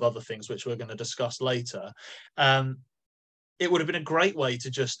couple of other things, which we're going to discuss later, it would have been a great way to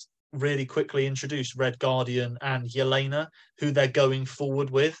just really quickly introduce Red Guardian and Yelena, who they're going forward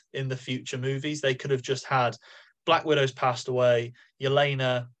with in the future movies. They could have just had Black Widow's passed away.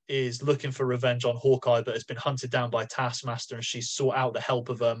 Yelena is looking for revenge on Hawkeye, but has been hunted down by Taskmaster, and she's sought out the help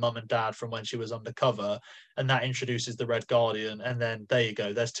of her mum and dad from when she was undercover. And that introduces the Red Guardian. And then there you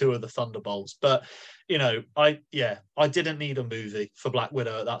go. There's 2 of the Thunderbolts. But, I didn't need a movie for Black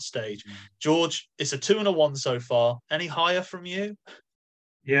Widow at that stage. George, it's a 2 and a 1 so far. Any higher from you?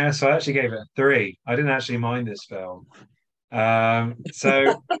 Yeah, so I actually gave it a 3. I didn't actually mind this film.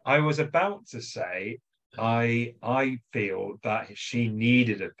 So I was about to say I feel that she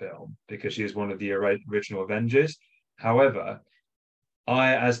needed a film because she was one of the original Avengers. However,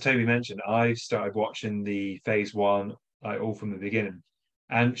 as Toby mentioned, I started watching the Phase One like all from the beginning,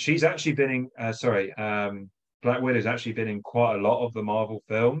 and she's actually been in. Black Widow's actually been in quite a lot of the Marvel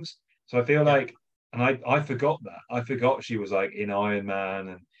films. So I feel Yeah. like, and I forgot that. I forgot she was like in Iron Man,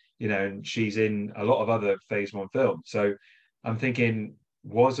 and and she's in a lot of other Phase One films. So I'm thinking,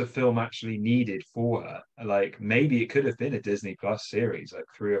 was a film actually needed for her? Like maybe it could have been a Disney Plus series, like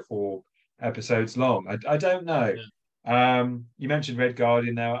 3 or 4 episodes long. I don't know. Yeah. You mentioned Red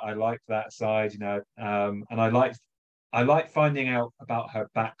Guardian now. I liked that side, and I like finding out about her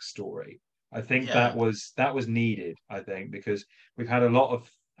backstory. I think Yeah. that was needed, I think, because we've had a lot of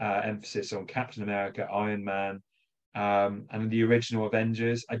emphasis on Captain America, Iron Man, and the original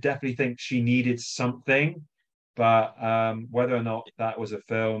Avengers. I definitely think she needed something, but whether or not that was a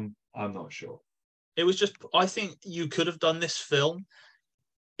film, I'm not sure. It was just, I think you could have done this film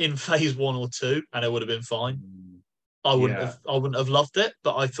in Phase One or Two, and it would have been fine. Yeah. I wouldn't have loved it,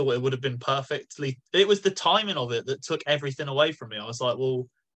 but I thought it would have been perfectly. It was the timing of it that took everything away from me. I was like, well,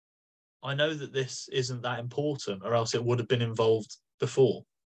 I know that this isn't that important, or else it would have been involved before.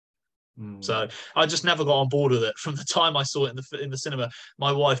 Mm. So I just never got on board with it. From the time I saw it in the cinema,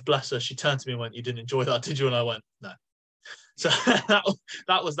 my wife, bless her, she turned to me and went, "You didn't enjoy that, did you?" And I went, "No." So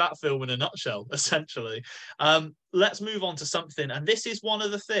that was that film in a nutshell, essentially. Let's move on to something, and this is one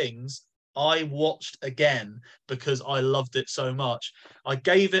of the things I watched again because I loved it so much. I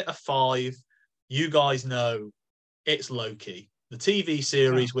gave it a 5. You guys know it's Loki, the TV Oh,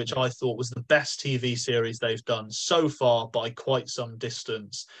 series, which I thought was the best TV series they've done so far by quite some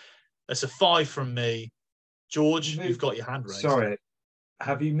distance. That's a 5 from me. George, you've got your hand raised. sorry,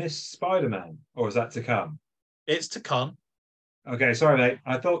 have you missed Spider-Man, or is that to come? It's to come. Okay, sorry, mate.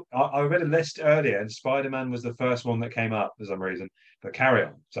 I thought I read a list earlier, and Spider-Man was the first one that came up for some reason. But carry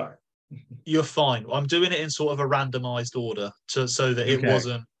on. Sorry. You're fine. I'm doing it in sort of a randomized order so that it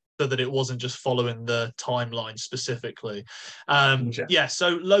Okay. wasn't just following the timeline specifically. Okay. Yeah,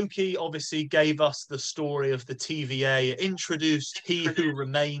 so Loki obviously gave us the story of the TVA, introduced He Who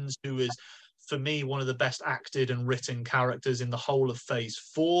Remains, who is for me one of the best acted and written characters in the whole of Phase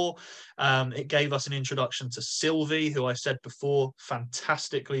 4. It gave us an introduction to Sylvie, who I said before,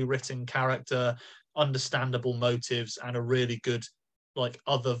 fantastically written character, understandable motives, and a really good like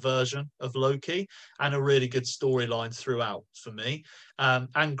other version of Loki, and a really good storyline throughout for me,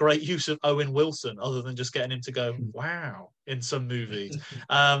 and great use of Owen Wilson other than just getting him to go wow in some movies.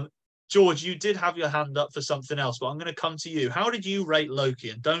 George, you did have your hand up for something else, but I'm going to come to you. How did you rate Loki?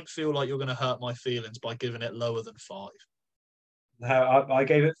 And don't feel like you're going to hurt my feelings by giving it lower than 5. No, I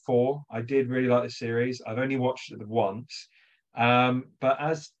gave it 4. I did really like the series. I've only watched it once. But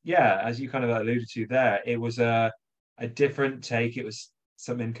as you kind of alluded to there, it was a different take. It was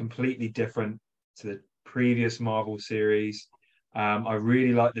something completely different to the previous Marvel series. I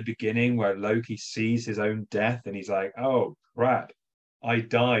really like the beginning where Loki sees his own death and he's like, "Oh crap, I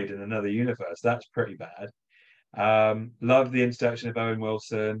died in another universe. That's pretty bad." Love the introduction of Owen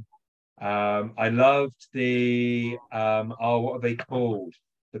Wilson. I loved the what are they called?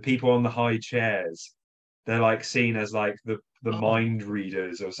 The people on the high chairs. They're like seen as like the Oh, mind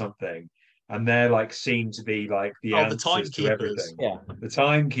readers or something, and they're like seen to be like the oh, the answers to timekeepers. everything. Yeah. The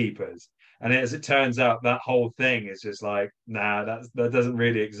timekeepers. And as it turns out, that whole thing is just like, nah, that doesn't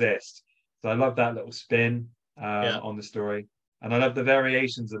really exist. So I love that little spin Yeah. on the story. And I love the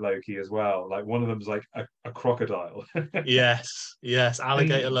variations of Loki as well. Like one of them is like a crocodile. Yes. Yes.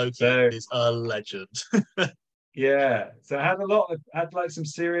 Alligator Loki So is a legend. yeah, so it had like some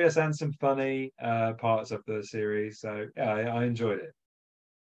serious and some funny parts of the series. So yeah, I enjoyed it.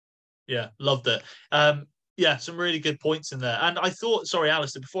 Yeah, loved it. Yeah, some really good points in there. And I thought, sorry,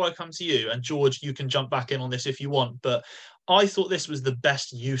 Alistair, before I come to you, and George, you can jump back in on this if you want, but I thought this was the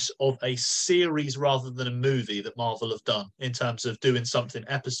best use of a series rather than a movie that Marvel have done in terms of doing something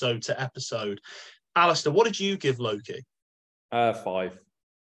episode to episode. Alistair, what did you give Loki? 5.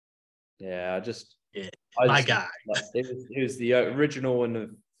 Yeah, Yeah, I my just guy. like, it was the original one of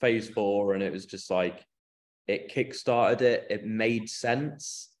Phase 4, and it was just like it kickstarted it. It made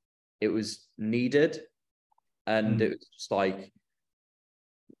sense. It was needed, and it Mm. was just like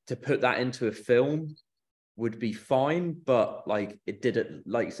to put that into a film would be fine, but like it didn't,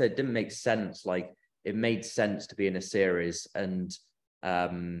 like you said, it didn't make sense. Like it made sense to be in a series, um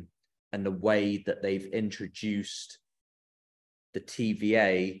and the way that they've introduced the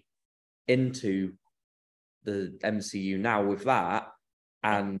TVA into the MCU now with that,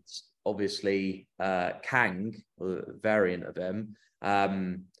 and obviously Kang, a variant of him,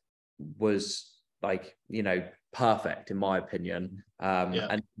 was like, you know, perfect in my opinion. Yeah.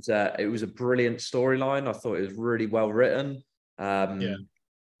 And it was a brilliant storyline. I thought it was really well written.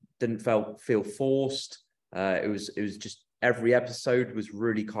 Didn't feel forced. It was just every episode was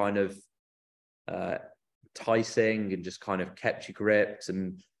really kind of enticing and just kind of kept you gripped,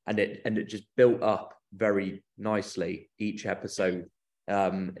 and it just built up very nicely each episode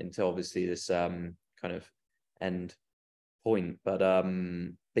until obviously this kind of end point. But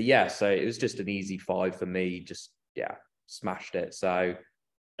yeah, so it was just an easy 5 for me. Just smashed it. So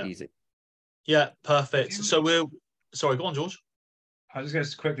easy. Yeah, perfect. So sorry, go on, George. I was just going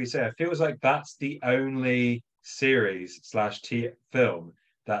to quickly say, it feels like that's the only series / film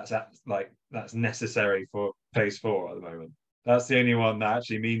that's necessary for Phase 4 at the moment. That's the only one that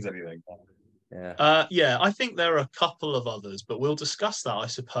actually means anything. Yeah, I think there are a couple of others, but we'll discuss that, I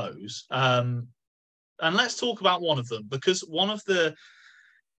suppose. And let's talk about one of them, because one of the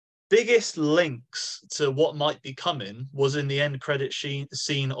biggest links to what might be coming was in the end credit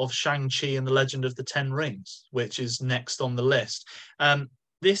scene of Shang-Chi and the Legend of the Ten Rings, which is next on the list.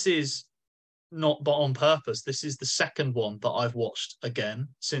 This is not on purpose. This is the second one that I've watched again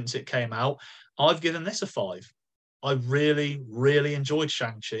since it came out. I've given this a 5. I really, really enjoyed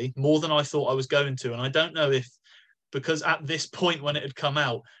Shang-Chi more than I thought I was going to. And I don't know if, because at this point when it had come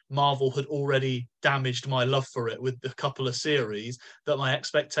out, Marvel had already damaged my love for it with a couple of series, that my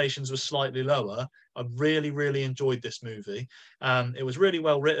expectations were slightly lower. I really, really enjoyed this movie. It was really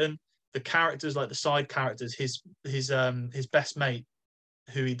well written. The characters, like the side characters, his best mate,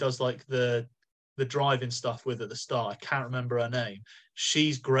 who he does like the driving stuff with at the start, I can't remember her name.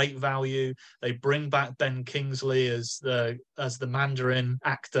 She's great value. They bring back Ben Kingsley as the Mandarin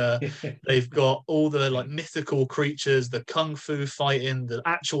actor. They've got all the like mythical creatures, the kung fu fighting, the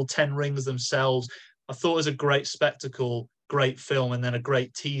actual 10 rings themselves. I thought it was a great spectacle, great film, and then a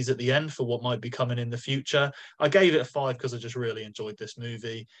great tease at the end for what might be coming in the future. I gave it a 5 because I just really enjoyed this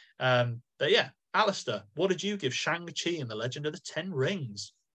movie. But yeah, Alistair, what did you give Shang-Chi and the Legend of the Ten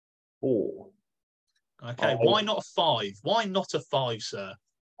Rings? 4. Okay, why not a 5? Why not a 5, sir?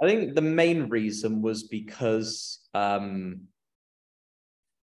 I think the main reason was because I've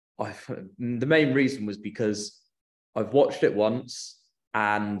watched it once,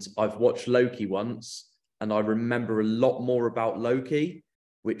 and I've watched Loki once, and I remember a lot more about Loki,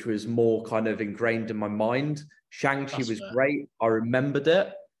 which was more kind of ingrained in my mind. Shang-Chi was great. I remembered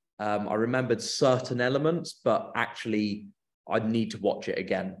it. I remembered certain elements, but actually I'd need to watch it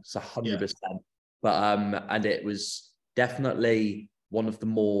again. It's 100%. But and it was definitely one of the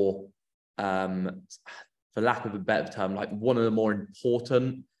more, for lack of a better term, like one of the more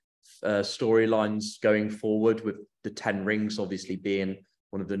important storylines going forward, with the 10 Rings obviously being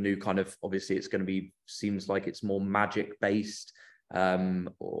one of the new kind of, obviously it's going to be, seems like it's more magic based,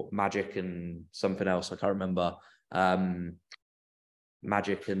 or magic and something else. I can't remember.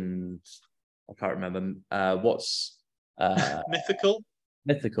 Magic and I can't remember. What's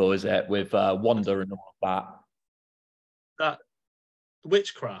Mythical, is it, with Wanda and all of that? That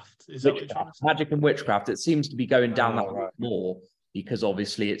witchcraft, is witchcraft. That what magic and witchcraft? It seems to be going down that route more, because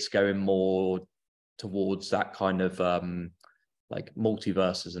obviously it's going more towards that kind of like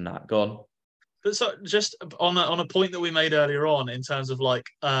multiverses and that. Go on. But so just on a point that we made earlier on in terms of like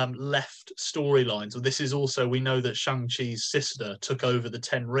left storylines, well, this is also, we know that Shang-Chi's sister took over the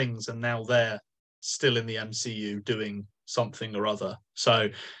 10 Rings, and now they're still in the MCU doing something or other. So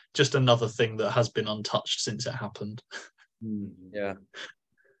just another thing that has been untouched since it happened. Yeah.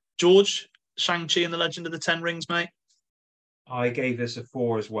 George, Shang-Chi and the Legend of the Ten Rings, mate? I gave this a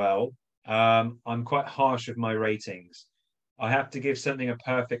 4 as well. I'm quite harsh with my ratings. I have to give something a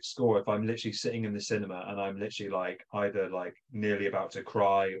perfect score if I'm literally sitting in the cinema and I'm literally like either like nearly about to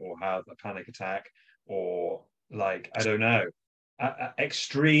cry or have a panic attack, or like, I don't know,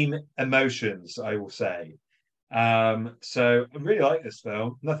 extreme emotions, I will say. So I really like this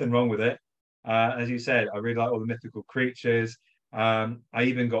film. Nothing wrong with it. As you said, I really like all the mythical creatures. I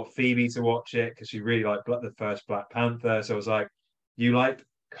even got Phoebe to watch it because she really liked the first Black Panther. So I was like, you like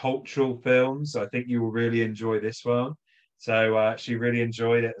cultural films, so I think you will really enjoy this one. So she really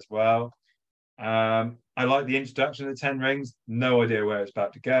enjoyed it as well. I like the introduction of the Ten Rings. No idea where it's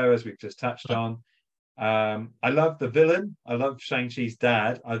about to go, as we've just touched on. I love the villain. I love Shang-Chi's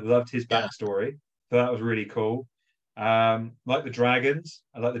dad. I loved his backstory. So that was really cool. Like the dragons.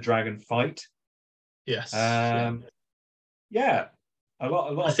 I like the dragon fight. Yes. Yeah. A lot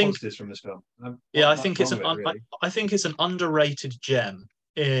of positives from this film. I think it's an underrated gem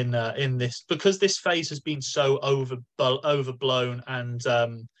in this, because this phase has been so overblown and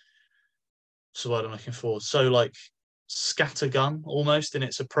so what I'm looking for. So like scattergun almost in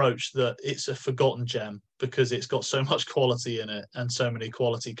its approach, that it's a forgotten gem because it's got so much quality in it and so many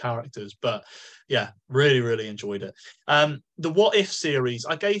quality characters. But yeah, really enjoyed it. The What If series,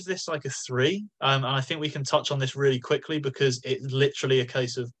 I gave this like a 3, and I think we can touch on this really quickly because it's literally a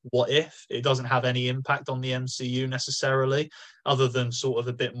case of what if. It doesn't have any impact on the MCU necessarily, other than sort of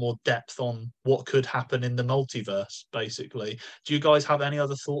a bit more depth on what could happen in the multiverse, basically. Do you guys have any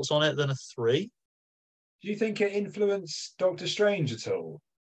other thoughts on it than a 3? Do you think it influenced Doctor Strange at all?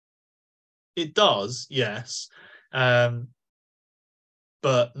 It does, yes. But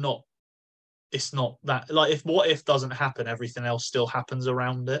not, it's not that, like, if What If doesn't happen, everything else still happens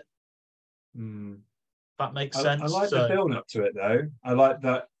around it. That makes sense. I like So, the build up to it though. I like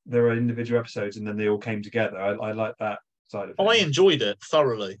that there are individual episodes and then they all came together. I like that side of I things. enjoyed it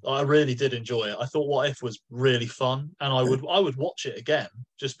thoroughly. I really did enjoy it. I thought What If was really fun, and I would watch it again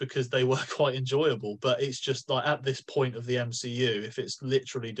just because they were quite enjoyable. But it's just like at this point of the MCU, if it's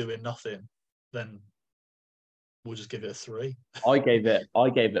literally doing nothing, then we'll just give it a 3. I gave it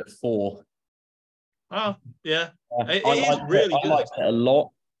 4. Oh, yeah. It I is liked really I good. liked it a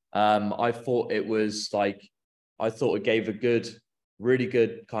lot. I thought it was like, I thought it gave a really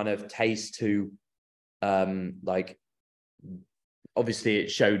good kind of taste to, like, obviously it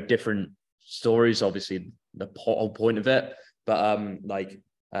showed different stories, obviously the whole point of it, but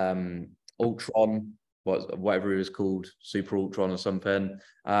Ultron, whatever it was called, Super Ultron or something.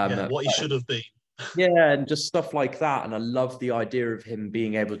 What he should have been. Yeah, and just stuff like that. And I love the idea of him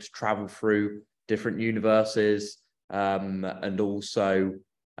being able to travel through different universes, and also,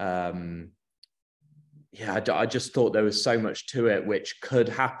 I just thought there was so much to it which could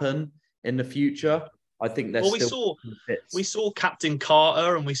happen in the future. I think there's we saw Captain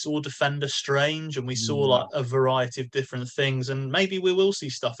Carter, and we saw Defender Strange, and we saw like a variety of different things, and maybe we will see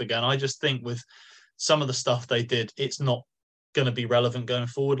stuff again. I just think with some of the stuff they did, it's not going to be relevant going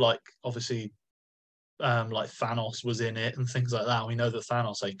forward. Like, obviously, like Thanos was in it and things like that. We know that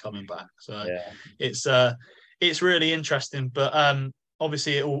Thanos ain't coming back, so it's really interesting. But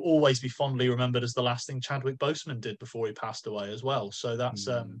obviously, it will always be fondly remembered as the last thing Chadwick Boseman did before he passed away as well. So that's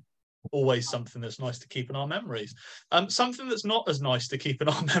always something that's nice to keep in our memories. Something that's not as nice to keep in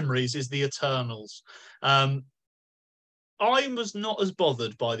our memories is the Eternals. I was not as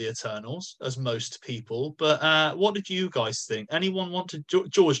bothered by the Eternals as most people, but what did you guys think? Anyone want to...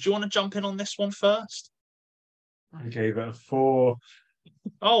 George, do you want to jump in on this one first? I gave it a 4.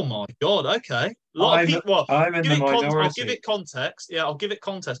 Oh my God, okay. A lot I'm, of people... I'm in the minority. I'll give it context. Yeah, I'll give it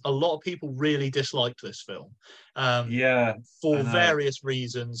context. A lot of people really disliked this film. For various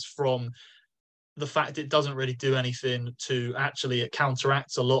reasons, from the fact it doesn't really do anything to actually, it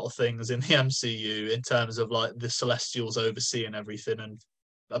counteracts a lot of things in the MCU in terms of like the Celestials overseeing everything and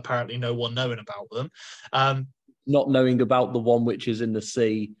apparently no one knowing about them. Not knowing about the one which is in the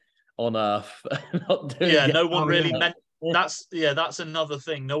sea on Earth. No one really meant. That's another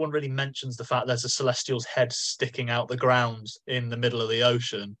thing. No one really mentions the fact there's a Celestial's head sticking out the ground in the middle of the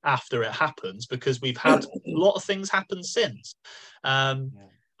ocean after it happens, because we've had a lot of things happen since.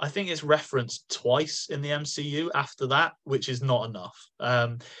 I think it's referenced twice in the MCU after that, which is not enough.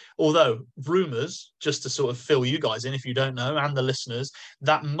 Although rumours, just to sort of fill you guys in if you don't know, and the listeners,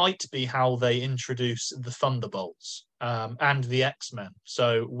 that might be how they introduce the Thunderbolts and the X-Men.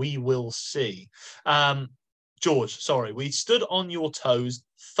 So we will see. George, sorry, we stood on your toes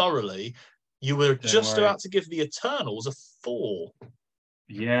thoroughly. You were about to give the Eternals a 4.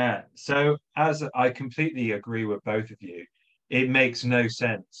 Yeah, so as I completely agree with both of you, it makes no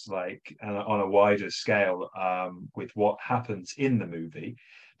sense, like on a wider scale, with what happens in the movie.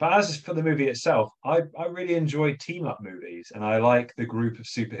 But as for the movie itself, I really enjoy team up movies, and I like the group of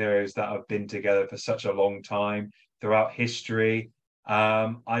superheroes that have been together for such a long time throughout history.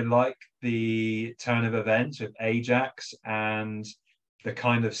 I like the turn of events with Ajax and the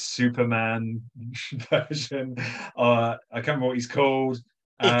kind of Superman version. I can't remember what he's called.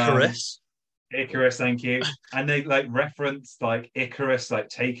 Icarus, thank you. And they like reference like Icarus like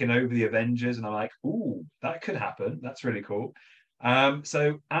taking over the Avengers, and I'm like, ooh, that could happen. That's really cool.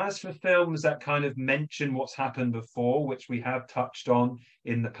 So as for films that kind of mention what's happened before, which we have touched on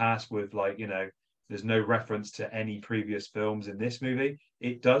in the past with like, there's no reference to any previous films in this movie.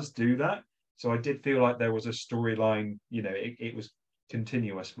 It does do that. So I did feel like there was a storyline, it was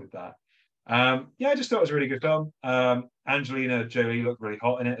continuous with that. I just thought it was a really good film. Angelina Jolie looked really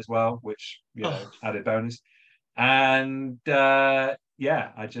hot in it as well, which added bonus. And I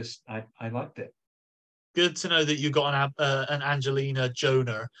liked it. Good to know that you got an Angelina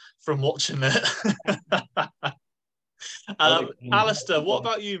Joner from watching it. Alistair, what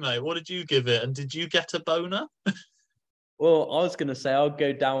about you, mate? What did you give it, and did you get a boner? Well, I was going to say I'll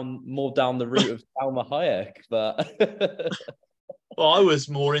go more down the route of Salma Hayek, but Well, I was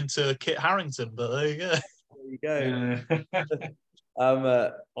more into Kit Harington, but there you go. there you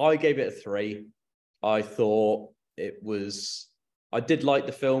go. I gave it a 3. I thought it was. I did like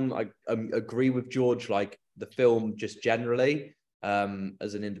the film. I agree with George. Like the film, just generally,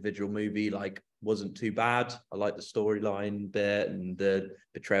 as an individual movie, like wasn't too bad. I liked the storyline bit and the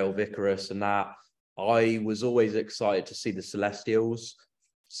betrayal of Icarus and that. I was always excited to see the Celestials.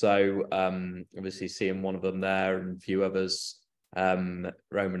 So obviously seeing one of them there and a few others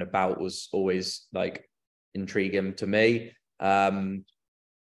roaming about was always like intriguing to me. I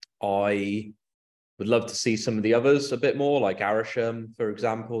would love to see some of the others a bit more, like Arisham, for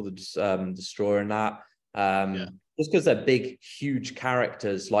example, the Destroyer and that. Just because they're big, huge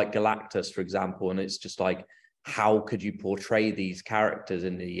characters like Galactus, for example, and it's just like, how could you portray these characters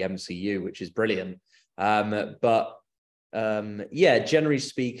in the MCU, which is brilliant. But generally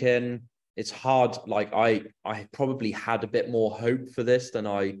speaking, it's hard. Like I probably had a bit more hope for this than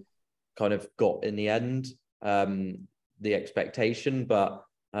I kind of got in the end, the expectation, but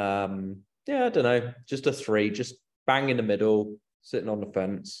I don't know, just a 3, just bang in the middle, sitting on the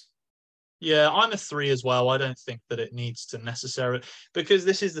fence. Yeah, I'm a 3 as well. I don't think that it needs to necessarily, because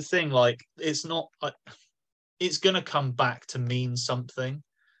this is the thing, like, it's not, it's going to come back to mean something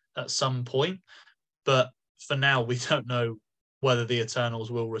at some point. But for now, we don't know whether the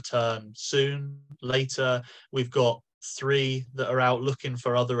Eternals will return soon, later. We've got 3 that are out looking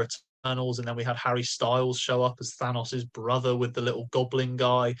for other Eternals, and then we had Harry Styles show up as Thanos' brother with the little goblin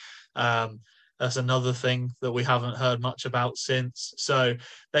guy. That's another thing that we haven't heard much about since. So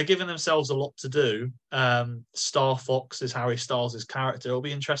they're giving themselves a lot to do. Star Fox is Harry Styles' character. It'll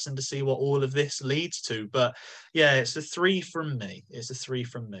be interesting to see what all of this leads to. But yeah, it's a 3 from me. It's a 3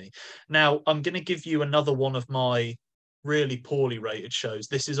 from me. Now, I'm going to give you another one of my really poorly rated shows.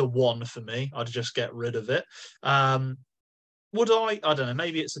 This is a 1 for me. I'd just get rid of it. Would I? I don't know.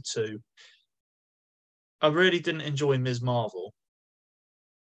 Maybe it's a 2. I really didn't enjoy Ms. Marvel.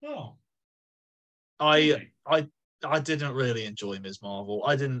 Oh. I didn't really enjoy Ms. Marvel.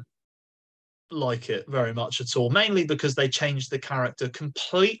 I didn't like it very much at all, mainly because they changed the character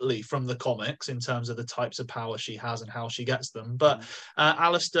completely from the comics in terms of the types of power she has and how she gets them. But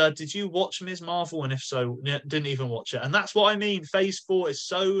Alistair, did you watch Ms. Marvel? And if so, didn't even watch it. And that's what I mean. Phase 4 is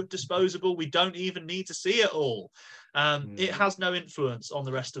so disposable. We don't even need to see it all. It has no influence on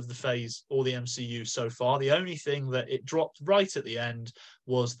the rest of the phase or the MCU so far. The only thing that it dropped right at the end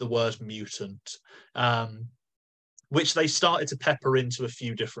was the word mutant, which they started to pepper into a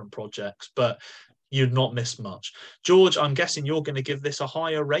few different projects, but you'd not miss much. George, I'm guessing you're going to give this a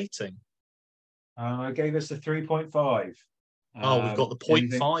higher rating. I gave this a 3.5. Oh, we've got the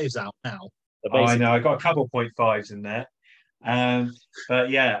 0.5s out now. Oh, I know. I got a couple 0.5s in there. But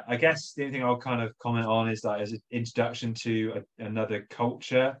yeah, I guess the only thing I'll kind of comment on is that as an introduction to another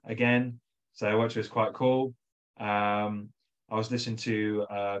culture again. So which was quite cool. I was listening to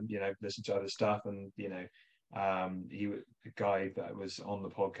other stuff, and the guy that was on the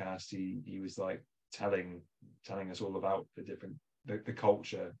podcast, he was like telling us all about the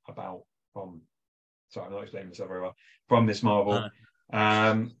culture about from. Sorry, I'm not explaining myself very well. From Miss Marvel.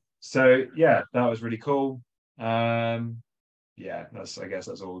 So yeah, that was really cool. Yeah, I guess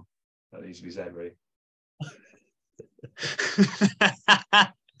that's all that needs to be said, really.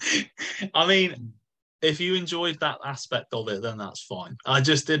 I mean, if you enjoyed that aspect of it, then that's fine. I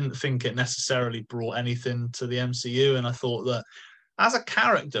just didn't think it necessarily brought anything to the MCU, and I thought that as a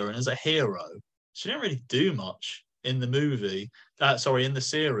character and as a hero, she didn't really do much in the movie. In the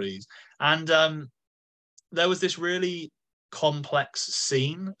series. And there was this really complex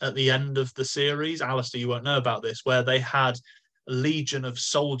scene at the end of the series. Alistair, you won't know about this, where they had a legion of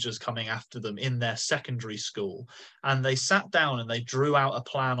soldiers coming after them in their secondary school, and they sat down and they drew out a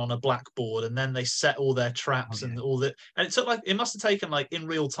plan on a blackboard, and then they set all their traps and all that, and it must have taken like in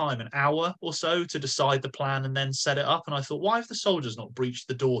real time an hour or so to decide the plan and then set it up. And I thought, why have the soldiers not breached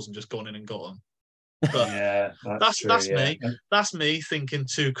the doors and just gone in and got them? But yeah, that's me. That's me thinking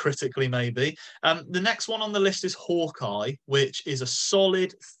too critically, maybe. The next one on the list is Hawkeye, which is a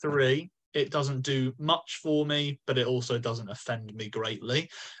solid 3. It doesn't do much for me, but it also doesn't offend me greatly.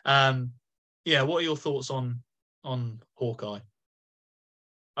 What are your thoughts on Hawkeye?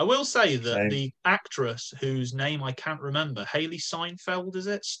 I will say that the actress whose name I can't remember, Haley Steinfeld, is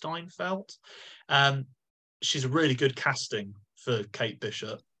it? Steinfeld? She's a really good casting for Kate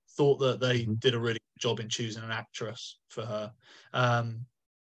Bishop. Thought that they did a really good job in choosing an actress for her.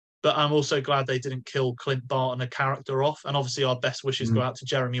 But I'm also glad they didn't kill Clint Barton, a character, off. And obviously, our best wishes go out to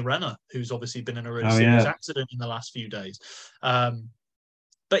Jeremy Renner, who's obviously been in a really serious accident in the last few days.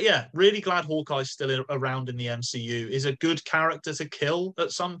 But yeah, really glad Hawkeye's still around in the MCU. Is a good character to kill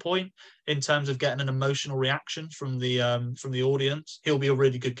at some point in terms of getting an emotional reaction from the audience. He'll be a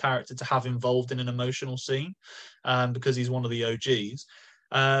really good character to have involved in an emotional scene because he's one of the OGs.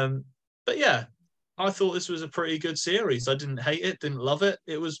 But yeah, I thought this was a pretty good series. I didn't hate it, didn't love it.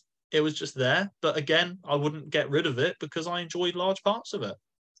 It was just there. But again, I wouldn't get rid of it because I enjoyed large parts of it.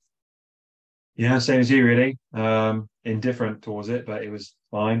 Yeah, same as you, really. Indifferent towards it, but it was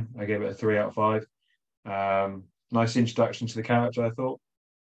fine. I gave it a 3 out of 5. Nice introduction to the character, I thought.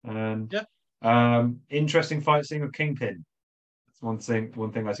 And interesting fight scene with Kingpin. That's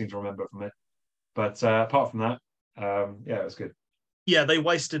one thing I seem to remember from it. But apart from that, yeah, it was good. Yeah, they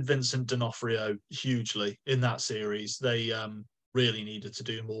wasted Vincent D'Onofrio hugely in that series. They really needed to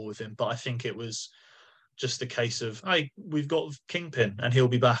do more with him, but I think it was just a case of, hey, we've got Kingpin and he'll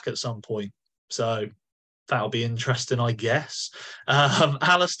be back at some point. So that'll be interesting, I guess.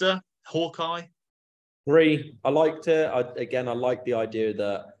 Alistair, Hawkeye? 3. I liked it. I like the idea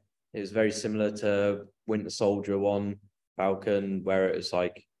that it was very similar to Winter Soldier 1, Falcon, where it was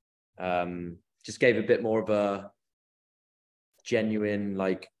like, just gave a bit more of a genuine,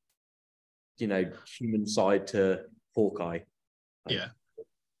 like, you know, human side to Hawkeye. Yeah.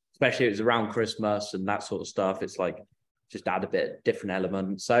 Especially it was around Christmas and that sort of stuff. It's like, just add a bit different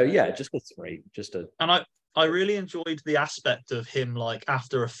element. So yeah, just a 3. And I really enjoyed the aspect of him, like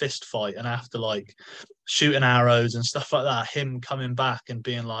after a fist fight and after like shooting arrows and stuff like that, him coming back and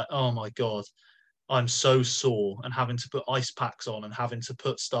being like, oh my God, I'm so sore, and having to put ice packs on and having to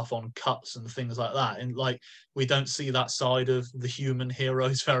put stuff on cuts and things like that. And like, we don't see that side of the human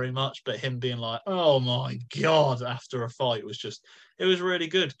heroes very much, but him being like, oh my God, after a fight it was really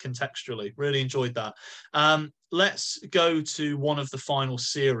good contextually. Really enjoyed that. Let's go to one of the final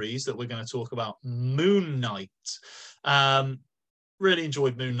series that we're going to talk about, Moon Knight. Really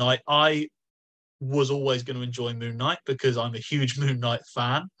enjoyed Moon Knight. I was always going to enjoy Moon Knight because I'm a huge Moon Knight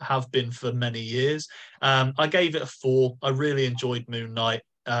fan, have been for many years. I gave it a 4. I really enjoyed Moon Knight.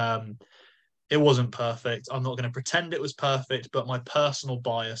 It wasn't perfect. I'm not going to pretend it was perfect, but my personal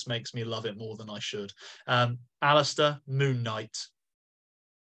bias makes me love it more than I should. Alistair, Moon Knight.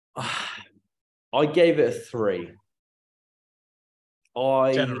 I gave it a 3.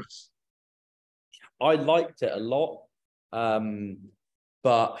 Generous. I liked it a lot,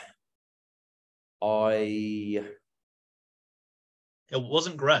 but it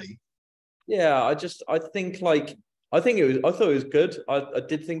wasn't great. Yeah, I thought it was good. I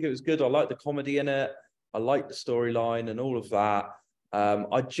did think it was good. I liked the comedy in it. I liked the storyline and all of that.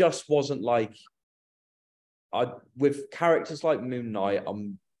 I just wasn't like, with characters like Moon Knight,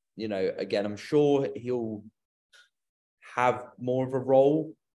 I'm sure he'll have more of a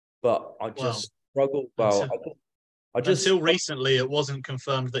role, but I just struggled. Until recently, it wasn't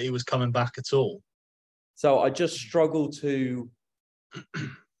confirmed that he was coming back at all. So I just struggle to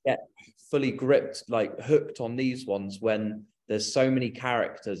get fully gripped, like hooked on these ones when there's so many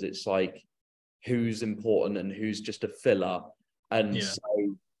characters. It's like, who's important and who's just a filler. And so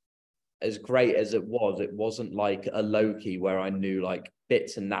as great as it wasn't like a Loki where I knew like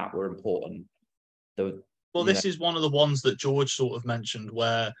bits in that were important. This is one of the ones that George sort of mentioned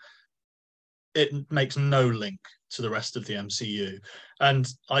where it makes no link to the rest of the MCU. And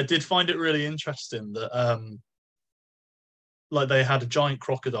I did find it really interesting that like they had a giant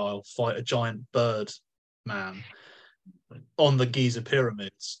crocodile fight a giant bird man on the Giza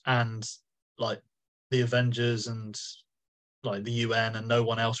pyramids, and like the Avengers and like the UN and no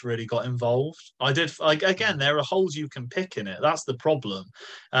one else really got involved. Again, there are holes you can pick in it. That's the problem,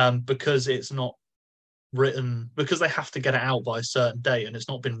 because it's not written, because they have to get it out by a certain date, and it's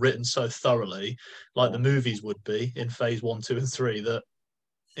not been written so thoroughly like the movies would be in phase 1, 2, and 3, that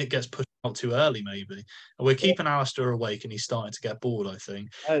it gets pushed out too early, maybe. And we're keeping Alistair awake and he's starting to get bored, I think.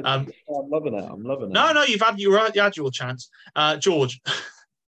 I'm loving it. I'm loving it. No, you had your chance. George.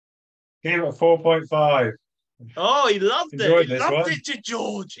 Give it a 4.5. Oh, he loved it. He loved it,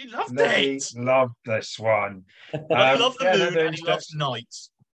 George. He loved it. He loved this one. I love the moon and he loves night.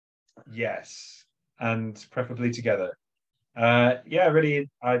 Yes, and preferably together. Really,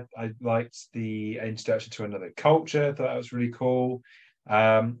 I liked the introduction to another culture. Thought that was really cool.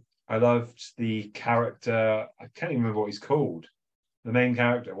 I loved the character. I can't even remember what he's called. The main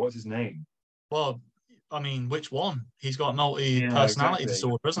character. What's his name? Well, I mean, which one? He's got multi-personality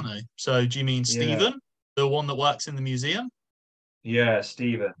disorder, hasn't he? So do you mean Stephen, the one that works in the museum? Yeah,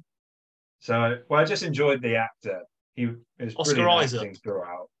 Stephen. So, I just enjoyed the actor. He was Oscar Isaac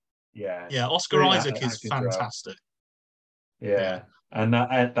throughout. Yeah, Yeah, Oscar really Isaac is acting throughout. fantastic. Yeah, and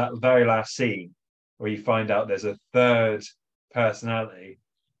that very last scene where you find out there's a third personality.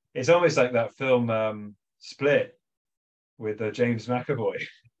 It's almost like that film Split with James McAvoy.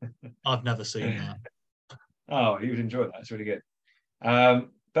 I've never seen that. Oh, you would enjoy that. It's really good. But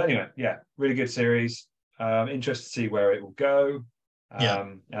anyway, yeah, really good series. Interested to see where it will go. Yeah.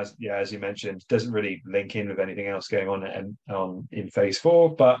 As you mentioned, doesn't really link in with anything else going on and on in Phase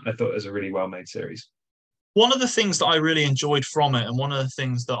 4, but I thought it was a really well made series. One of the things that I really enjoyed from it, and one of the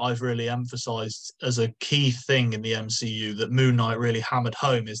things that I've really emphasized as a key thing in the MCU that Moon Knight really hammered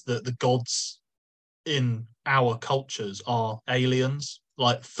home, is that the gods in our cultures are aliens,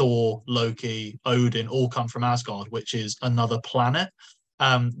 like Thor, Loki, Odin, all come from Asgard, which is another planet.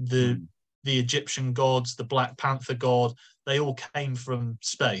 The Egyptian gods, the Black Panther god, they all came from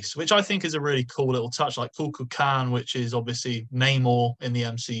space, which I think is a really cool little touch. Like Kukulkan, which is obviously Namor in the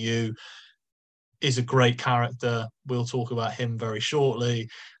MCU, is a great character. We'll talk about him very shortly.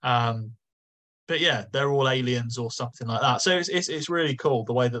 But yeah, they're all aliens or something like that. So it's really cool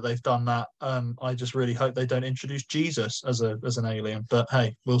the way that they've done that. I just really hope they don't introduce Jesus as an alien. But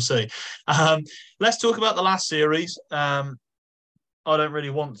hey, we'll see. Let's talk about the last series. I don't really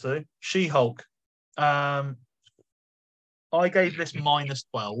want to. She-Hulk. I gave this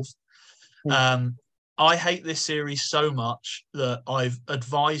 -12. I hate this series so much that I've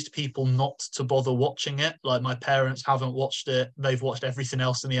advised people not to bother watching it. Like, my parents haven't watched it. They've watched everything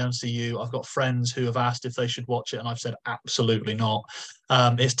else in the MCU. I've got friends who have asked if they should watch it, and I've said absolutely not.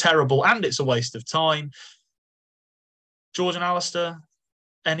 It's terrible and it's a waste of time. George and Alistair,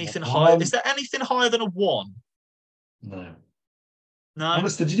 anything higher? Is there anything higher than a 1? No. No?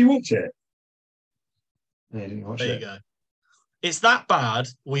 Alistair, did you watch it? No, you didn't watch There it. you go. It's that bad,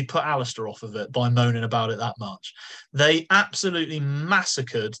 we put Alistair off of it by moaning about it that much. They absolutely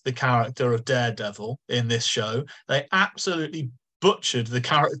massacred the character of Daredevil in this show. They absolutely butchered the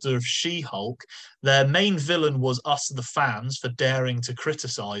character of She-Hulk. Their main villain was us, the fans, for daring to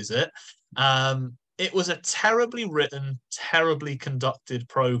criticize it. It was a terribly written, terribly conducted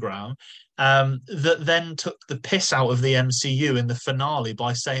program that then took the piss out of the MCU in the finale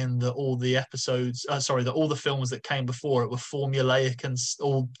by saying that all the episodes, that all the films that came before it were formulaic and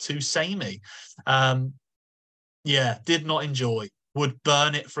all too samey. Yeah, did not enjoy. Would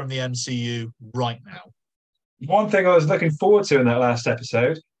burn it from the MCU right now. One thing I was looking forward to in that last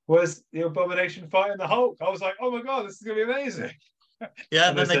episode was the Abomination fighting the Hulk. I was like, oh my God, this is going to be amazing. Yeah,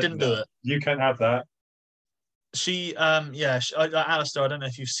 and then they didn't do it. You can't have that. Alistair, I don't know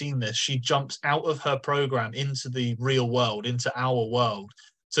if you've seen this. She jumps out of her program into the real world, into our world,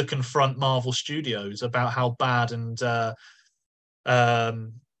 to confront Marvel Studios about how bad and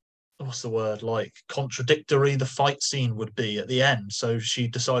what's the word, like contradictory the fight scene would be at the end. So she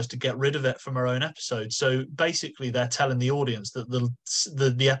decides to get rid of it from her own episode. So basically, they're telling the audience that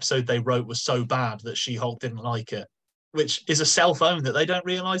the episode they wrote was so bad that She-Hulk didn't like it, which is a self-own that they don't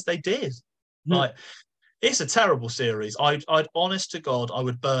realize they did. Like, it's a terrible series. I'd honest to God, I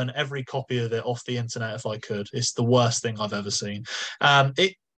would burn every copy of it off the internet if I could. It's the worst thing I've ever seen. I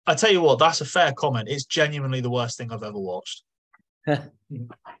tell you what, that's a fair comment. It's genuinely the worst thing I've ever watched.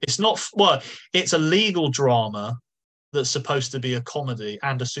 It's not, well, it's a legal drama that's supposed to be a comedy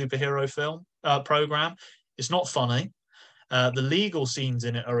and a superhero film program. It's not funny. The legal scenes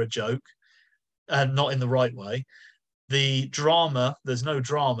in it are a joke, not in the right way. The drama, there's no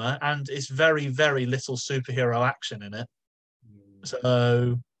drama, and it's very, very little superhero action in it.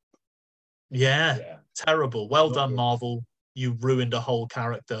 So, yeah. Terrible. Well done, Marvel. You ruined a whole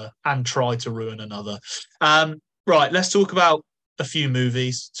character and tried to ruin another. Right, let's talk about a few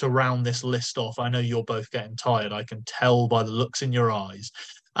movies to round this list off. I know you're both getting tired. I can tell by the looks in your eyes.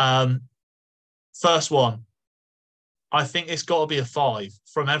 First one, I think it's got to be a 5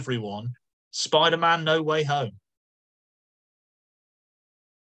 from everyone. Spider-Man No Way Home.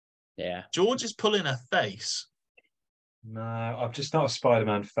 Yeah. George is pulling a face. No, I'm just not a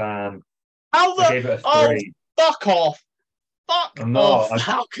Spider-Man fan. How the? I gave it a 3. Fuck off. Fuck I'm off. not.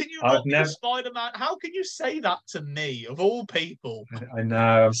 How can you not be a Spider-Man? How can you say that to me, of all people? I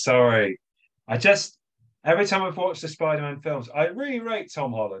know, I'm sorry. Every time I've watched the Spider-Man films, I really rate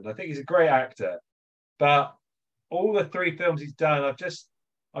Tom Holland. I think he's a great actor. But all the 3 films he's done,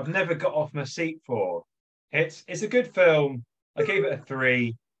 I've never got off my seat for. It's a good film. I gave it a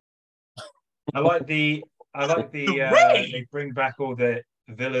 3. I like the they bring back all the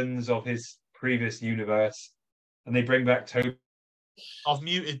villains of his previous universe, and they bring back Toby. I've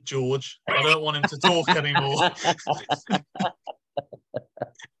muted George. I don't want him to talk anymore.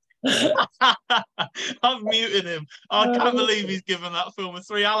 I've muted him. I can't believe he's given that film a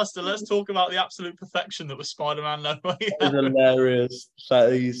 3. Alistair, let's talk about the absolute perfection that was Spider-Man No Way It was hilarious. So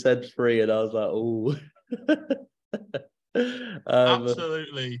you said 3, and I was like, oh.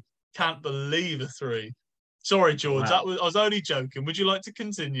 Absolutely can't believe a 3. Sorry, George. Wow. I was only joking. Would you like to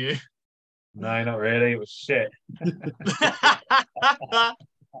continue? No, not really. It was shit.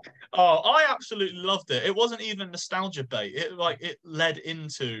 Oh, I absolutely loved it. It wasn't even nostalgia bait. It led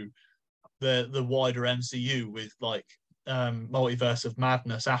into the wider MCU with like Multiverse of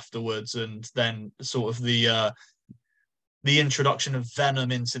Madness afterwards, and then sort of the introduction of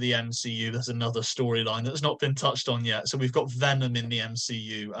Venom into the MCU. There's another storyline that's not been touched on yet. So we've got Venom in the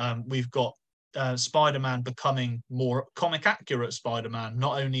MCU. We've got Spider-Man becoming more comic accurate Spider-Man,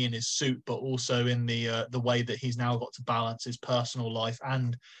 not only in his suit but also in the way that he's now got to balance his personal life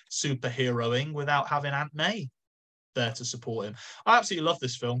and superheroing without having Aunt May there to support him. I absolutely love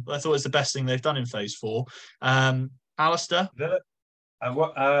this film. I thought it's the best thing they've done in Phase 4. Alistair,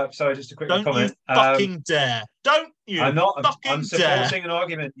 Sorry, just a quick don't comment. you fucking dare! Don't you I'm not. fucking I'm dare! supporting an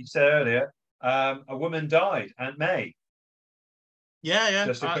argument you said earlier. A woman died, Aunt May. Yeah.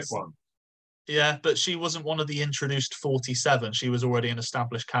 Just a quick one. Yeah, but she wasn't one of the introduced 47. She was already an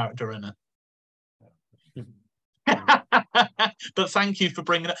established character in it. But thank you for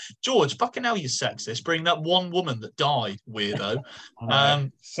bringing it. George, fucking hell, you sexist. Bringing that one woman that died, weirdo.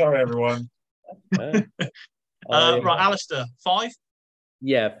 Sorry, everyone. Right, Alistair, 5?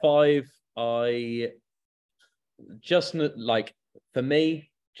 Yeah, 5. I just like, for me,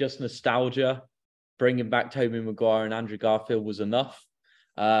 just nostalgia. Bringing back Tobey Maguire and Andrew Garfield was enough.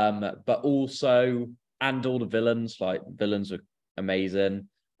 But also, and all the villains, like villains are amazing.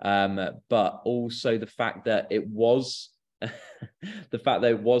 But also the fact that it was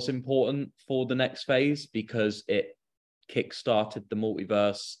important for the next phase, because it kick-started the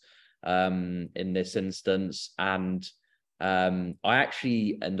multiverse in this instance. And I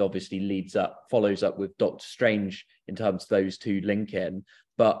actually, and obviously follows up with Doctor Strange in terms of those two link in,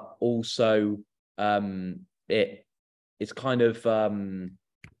 but also it's kind of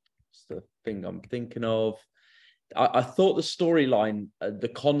what's the thing I'm thinking of? I thought the storyline,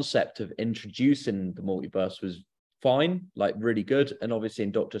 the concept of introducing the multiverse was fine, like really good, and obviously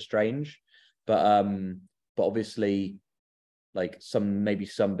in Doctor Strange, but obviously, like some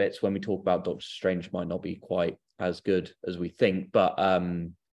bits when we talk about Doctor Strange might not be quite as good as we think, but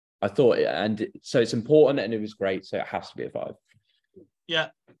I thought, so it's important and it was great, so it has to be a 5.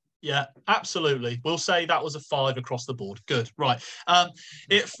 Yeah, absolutely. We'll say that was a 5 across the board. Good, right.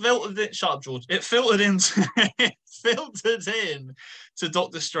 It filtered it. Shut up, George. It filtered into it filtered in to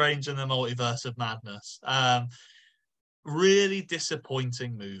Doctor Strange and the Multiverse of Madness. Really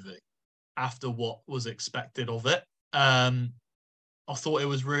disappointing movie after what was expected of it. I thought it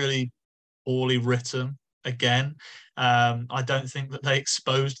was really poorly written. Again, I don't think that they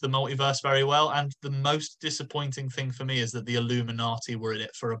exposed the multiverse very well, and the most disappointing thing for me is that the Illuminati were in it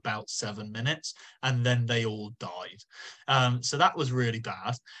for about 7 minutes and then they all died. So that was really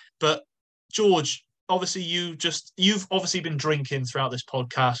bad. But George, obviously you've obviously been drinking throughout this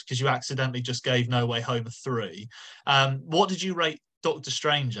podcast because you accidentally just gave No Way Home a 3. What did you rate Doctor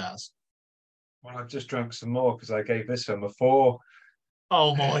Strange as? Well, I've just drunk some more because I gave this film a 4.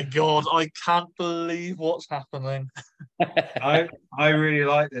 Oh my God, I can't believe what's happening. I really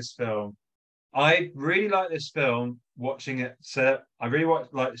like this film. I really like this film watching it. So I really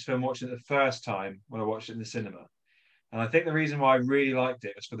like this film watching it the first time when I watched it in the cinema. And I think the reason why I really liked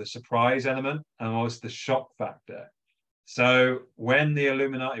it was for the surprise element and also the shock factor. So when the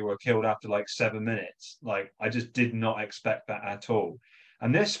Illuminati were killed after like 7 minutes, like I just did not expect that at all.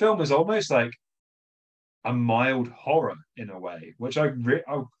 And this film was almost like a mild horror in a way, which I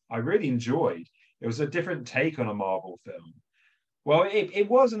really enjoyed. It was a different take on a Marvel film. Well, it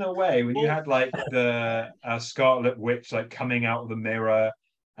was in a way when you had like the Scarlet Witch like coming out of the mirror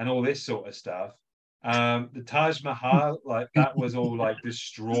and all this sort of stuff. The Taj Mahal, like that was all like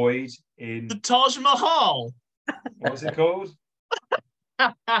destroyed in the Taj Mahal. What was it called?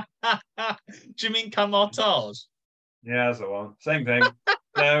 Do you mean Kamartaj? Yeah, that's the one. Same thing.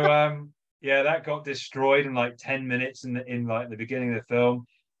 So yeah, that got destroyed in like 10 minutes in like the beginning of the film.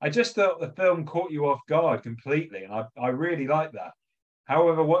 I just thought the film caught you off guard completely, and I really like that.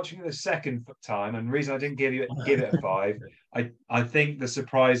 However, watching it the second time, and the reason I didn't give it a 5, I think the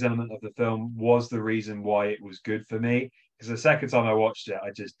surprise element of the film was the reason why it was good for me. Because the second time I watched it, I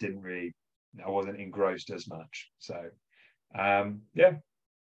just didn't really, I wasn't engrossed as much. So, yeah.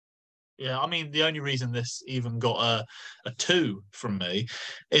 Yeah, I mean, the only reason this even got a 2 from me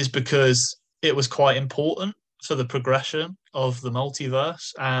is because it was quite important. for the progression of the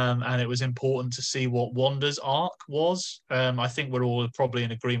multiverse, and it was important to see what Wanda's arc was. I think we're all probably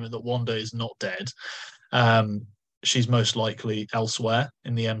in agreement that Wanda is not dead. She's most likely elsewhere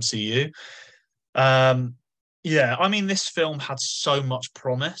in the MCU. Yeah, I mean, this film had so much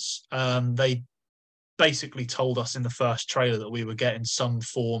promise. They basically told us in the first trailer that we were getting some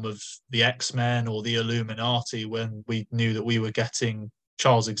form of the X-Men or the Illuminati when we knew that we were getting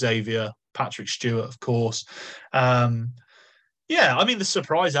Charles Xavier, Patrick Stewart, of course. Yeah, I mean, the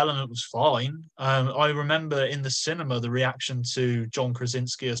surprise element was fine. I remember in the cinema, the reaction to John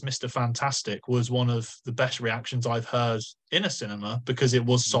Krasinski as Mr. Fantastic was one of the best reactions I've heard in a cinema because it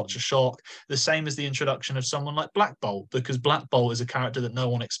was such a shock. The same as the introduction of someone like Black Bolt, because Black Bolt is a character that no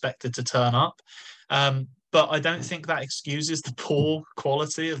one expected to turn up. But I don't think that excuses the poor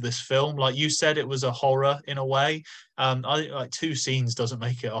quality of this film. Like you said, it was a horror in a way. I think like 2 scenes doesn't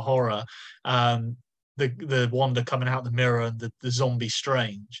make it a horror. The Wanda coming out the mirror and the zombie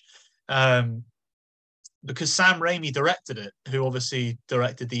Strange, because Sam Raimi directed it, who obviously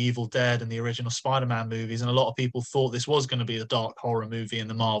directed the Evil Dead and the original Spider-Man movies, and a lot of people thought this was going to be a dark horror movie in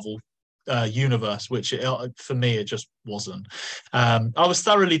the Marvel universe, which for me it just wasn't. I was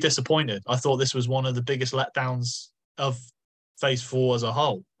thoroughly disappointed. I thought this was one of the biggest letdowns of Phase 4 as a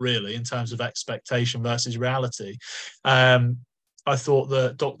whole, really, in terms of expectation versus reality. I thought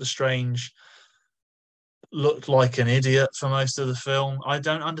that Doctor Strange looked like an idiot for most of the film. I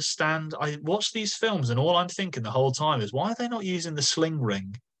don't understand. I watch these films and all I'm thinking the whole time is, why are they not using the sling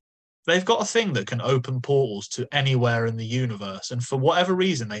ring? They've got a thing that can open portals to anywhere in the universe, and for whatever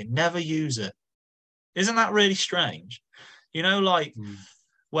reason, they never use it. Isn't that really strange? You know, like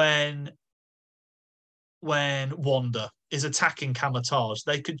when Wanda is attacking Kamatage,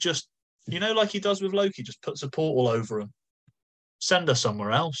 they could just, you know, like he does with Loki, just puts a portal over him. Send her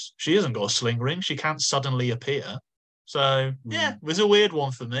somewhere else. She hasn't got a sling ring. She can't suddenly appear. So, yeah, it was a weird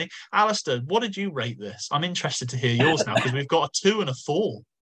one for me. Alistair, what did you rate this? I'm interested to hear yours now because we've got a 2 and a 4.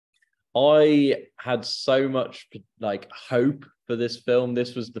 I had so much like hope for this film.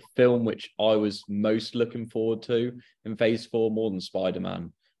 This was the film which I was most looking forward to in Phase 4 more than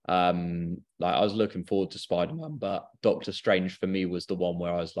Spider-Man. Like I was looking forward to Spider-Man, but Doctor Strange for me was the one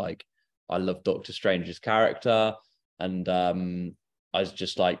where I was like, I love Doctor Strange's character. And I was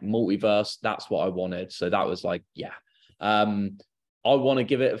just like, multiverse, that's what I wanted. So that was like, yeah. I want to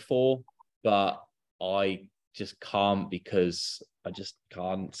give it a 4, but I just can't because I just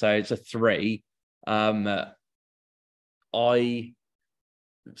can't. So it's a 3. 3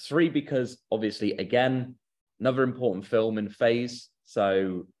 because obviously, again, another important film in Phase.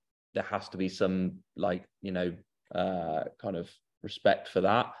 So there has to be some like, you know, kind of respect for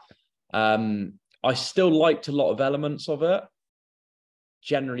that. I still liked a lot of elements of it.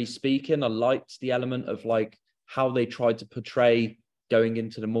 Generally speaking, I liked the element of like how they tried to portray going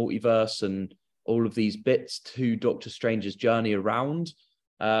into the multiverse and all of these bits to Doctor Strange's journey around.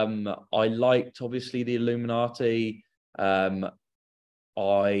 I liked obviously the Illuminati. I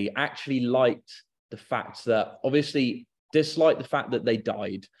actually liked the fact that obviously disliked the fact that they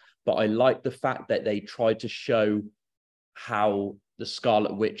died, but I liked the fact that they tried to show how the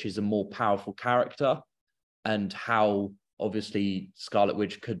Scarlet Witch is a more powerful character and how obviously Scarlet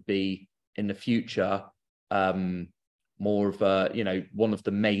Witch could be in the future more of a, you know, one of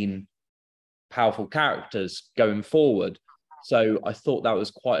the main powerful characters going forward. So I thought that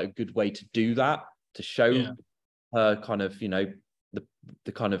was quite a good way to do that, to show her kind of, you know,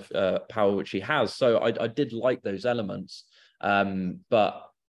 the kind of power which she has. So I did like those elements. But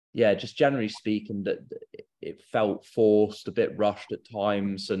yeah, just generally speaking, that it felt forced, a bit rushed at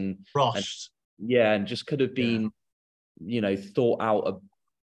times, and just could have been, you know, thought out a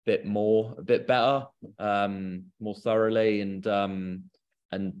bit more, a bit better, more thoroughly,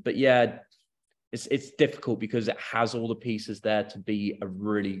 but yeah, it's difficult because it has all the pieces there to be a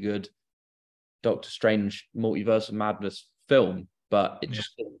really good Doctor Strange Multiverse of Madness film, but it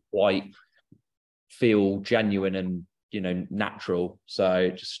just didn't quite feel genuine and, you know, natural. So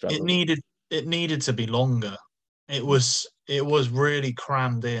it just struggled. It needed to be longer. It was really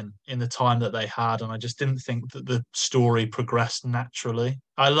crammed in the time that they had, and I just didn't think that the story progressed naturally.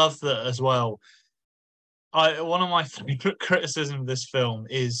 I love that as well. One of my favorite criticisms of this film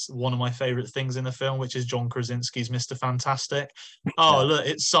is one of my favorite things in the film, which is John Krasinski's Mr. Fantastic. Oh, look,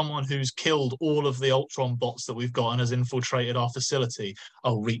 it's someone who's killed all of the Ultron bots that we've got and has infiltrated our facility.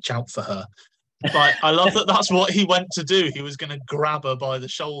 Oh, reach out for her. Like, I love that that's what he went to do. He was going to grab her by the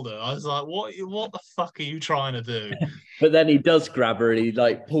shoulder. I was like, what the fuck are you trying to do? But then he does grab her and he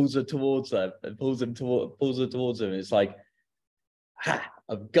like pulls her towards her and pulls her towards him. It's like,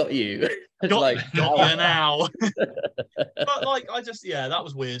 I've got you. It's got, like, got you now. But like, that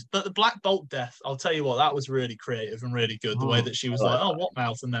was weird. But the Black Bolt death, I'll tell you what, that was really creative and really good. The way that she was like, oh, what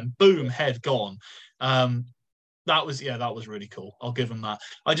mouth? And then boom, head gone. That was really cool. I'll give them that.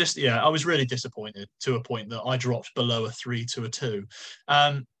 I was really disappointed to a point that I dropped below a 3 to a 2.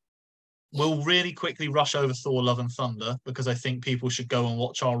 We'll really quickly rush over Thor Love and Thunder because I think people should go and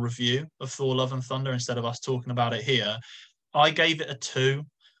watch our review of Thor Love and Thunder instead of us talking about it here. I gave it a 2.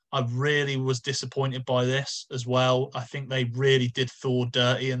 I really was disappointed by this as well. I think they really did Thor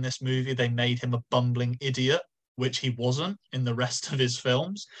dirty in this movie. They made him a bumbling idiot, which he wasn't in the rest of his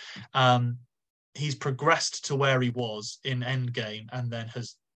films. He's progressed to where he was in Endgame and then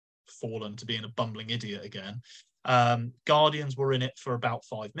has fallen to being a bumbling idiot again. Guardians were in it for about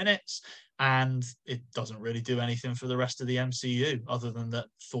 5 minutes, and it doesn't really do anything for the rest of the MCU other than that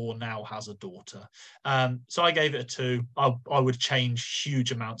Thor now has a daughter. So I gave it a 2. I would change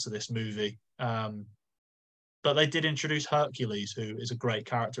huge amounts of this movie. But they did introduce Hercules, who is a great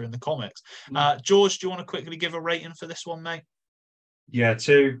character in the comics. George, do you want to quickly give a rating for this one, mate? Yeah,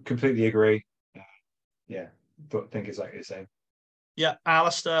 2. Completely agree. Yeah, but think exactly the same. Yeah,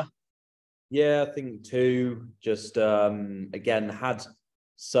 Alistair. Yeah, I think 2. Just again had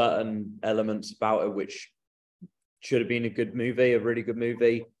certain elements about it which should have been a good movie, a really good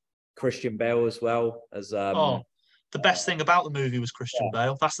movie. Christian Bale as well as the best thing about the movie was Christian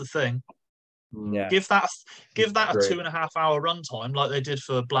Bale. That's the thing. Yeah. Give that a 2.5 hour runtime like they did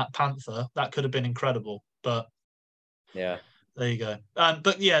for Black Panther. That could have been incredible. But yeah. There you go.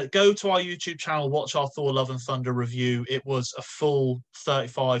 But yeah, go to our YouTube channel, watch our Thor Love and Thunder review. It was a full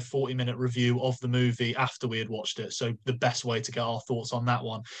 35, 40-minute review of the movie after we had watched it. So the best way to get our thoughts on that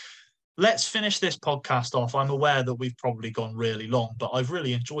one. Let's finish this podcast off. I'm aware that we've probably gone really long, but I've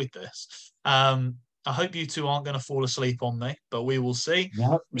really enjoyed this. I hope you two aren't going to fall asleep on me, but we will see.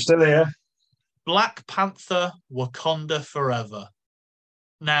 No, we're still here. Black Panther, Wakanda Forever.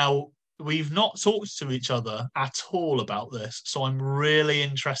 Now, we've not talked to each other at all about this, so I'm really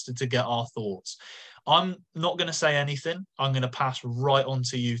interested to get our thoughts. I'm not going to say anything. I'm going to pass right on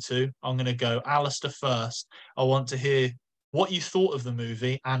to you two. I'm going to go Alistair first. I want to hear what you thought of the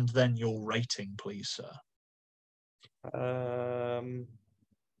movie and then your rating, please, sir.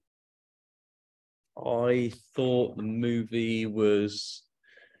 I thought the movie was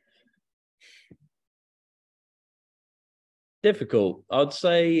difficult. I'd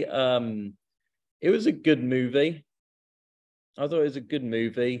say it was a good movie. I thought it was a good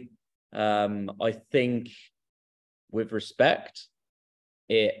movie. I think, with respect,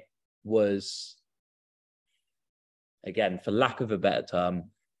 it was, again, for lack of a better term,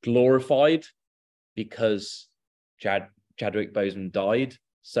 glorified because Chadwick Boseman died,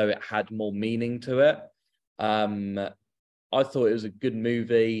 so it had more meaning to it. I thought it was a good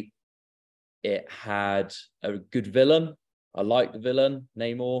movie. It had a good villain. I like the villain,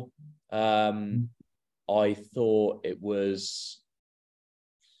 Namor. I thought it was...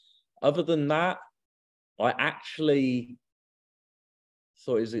 Other than that, I actually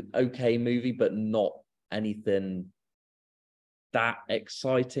thought it was an okay movie, but not anything that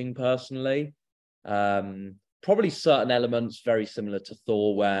exciting, personally. Probably certain elements very similar to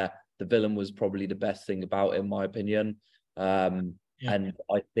Thor, where the villain was probably the best thing about it, in my opinion. And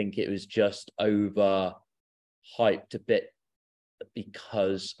I think it was just over hyped a bit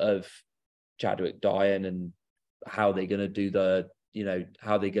because of Chadwick dying and how they're going to do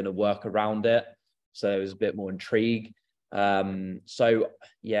how they're going to work around it. So there was a bit more intrigue. So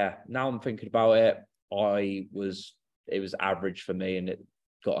yeah, now I'm thinking about it, it was average for me, and it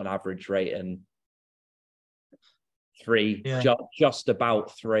got an average rating 3, just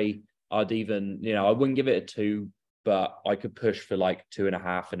about 3. I'd even, I wouldn't give it a 2, but I could push for like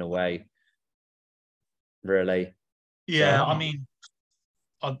 2.5 in a way, really. Yeah, So, I mean,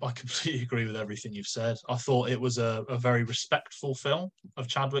 I completely agree with everything you've said. I thought it was a very respectful film of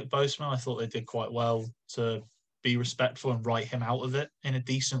Chadwick Boseman. I thought they did quite well to be respectful and write him out of it in a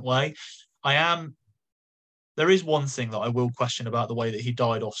decent way. There is one thing that I will question about the way that he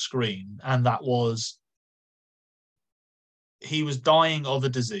died off screen, and that was he was dying of a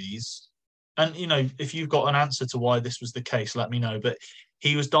disease. And, if you've got an answer to why this was the case, let me know. But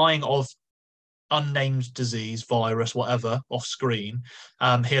he was dying of unnamed disease, virus, whatever, off screen.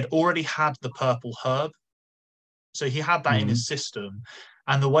 He had already had the purple herb. So he had that in his system.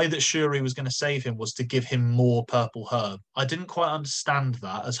 And the way that Shuri was going to save him was to give him more purple herb. I didn't quite understand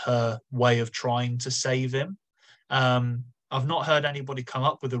that as her way of trying to save him. I've not heard anybody come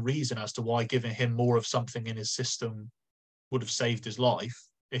up with a reason as to why giving him more of something in his system would have saved his life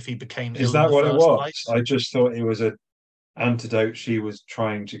if he became ill. Is that what it was? place. I just thought it was an antidote she was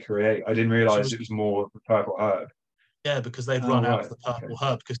trying to create. I didn't realize it was more of the purple herb. Yeah, because they'd Oh, run out right. of the purple Okay.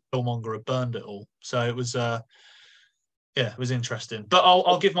 herb because Killmonger had burned it all. So it was yeah, it was interesting. But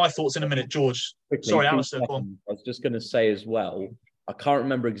I'll give my thoughts in a minute, George. Quickly, Sorry, two Alistair, go on. seconds. I was just going to say as well, I can't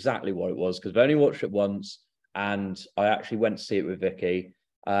remember exactly what it was because I've only watched it once, and I actually went to see it with Vicky,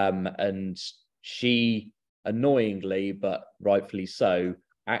 and she, annoyingly but rightfully so,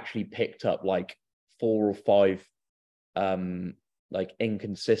 actually picked up like 4 or 5 like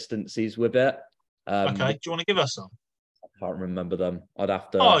inconsistencies with it. Okay, do you want to give us some? I can't remember them. I'd have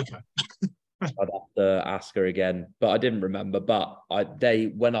Oh, to okay. ask her again, but I didn't remember. But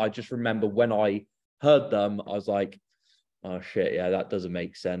when I just remember when I heard them, I was like, oh shit, yeah, that doesn't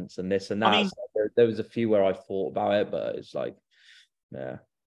make sense, and this and I that. mean, So there was a few where I thought about it, but it's like, yeah.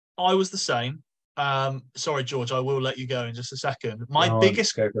 I was the same. Sorry, George, I will let you go in just a second. My Go on,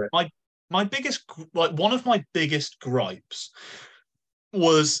 biggest, go for it. my biggest, like one of my biggest gripes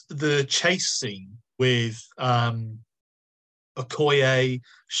was the chase scene with Okoye,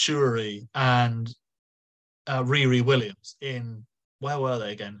 Shuri, and Riri Williams in where were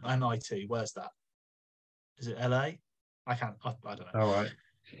they again? MIT. Where's that? Is it LA? I can't. I don't know. All right.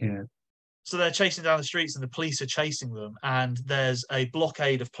 Yeah. So they're chasing down the streets, and the police are chasing them. And there's a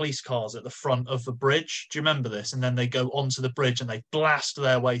blockade of police cars at the front of the bridge. Do you remember this? And then they go onto the bridge and they blast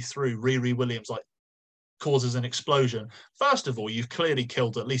their way through. Riri Williams like causes an explosion. First of all, you've clearly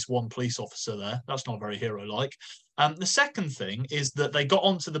killed at least one police officer there. That's not very hero-like. The second thing is that they got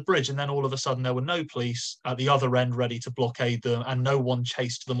onto the bridge and then all of a sudden there were no police at the other end ready to blockade them and no one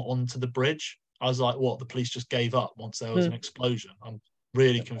chased them onto the bridge. I was like, what? The police just gave up once there was an explosion. I'm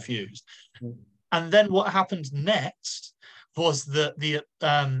really confused. And then what happened next was that the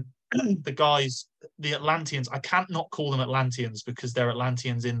guys, the Atlanteans, I can't not call them Atlanteans because they're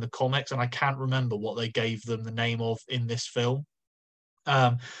Atlanteans in the comics, and I can't remember what they gave them the name of in this film.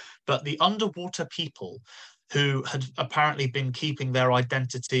 But the underwater people who had apparently been keeping their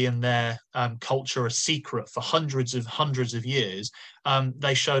identity and their culture a secret for hundreds of years,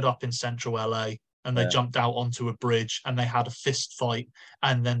 they showed up in central LA and they jumped out onto a bridge and they had a fist fight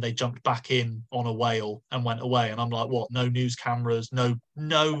and then they jumped back in on a whale and went away. And I'm like, what? No news cameras,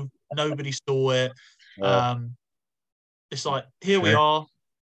 nobody saw it. It's like, here we are.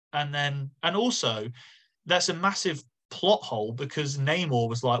 And also that's a massive plot hole because Namor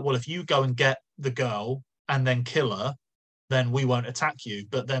was like, well, if you go and get the girl and then kill her, then we won't attack you.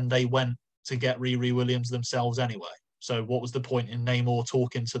 But then they went to get Riri Williams themselves anyway. So what was the point in Namor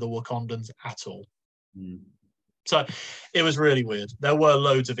talking to the Wakandans at all? So it was really weird. There were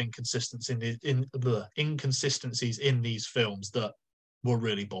loads of inconsistencies in these films that were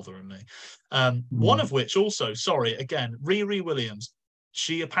really bothering me. One of which also, sorry, again, Riri Williams,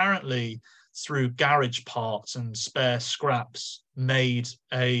 she apparently through garage parts and spare scraps made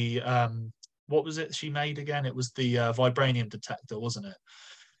a what was it she made again? It was the vibranium detector, wasn't it?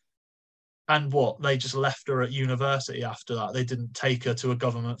 And what, they just left her at university after that. They didn't take her to a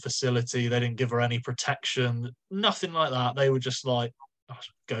government facility. They didn't give her any protection, nothing like that. They were just like, oh,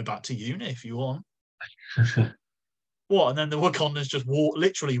 go back to uni if you want. What? And then the Wakandans just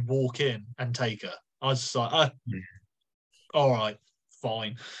literally walk in and take her. I was just like, all right,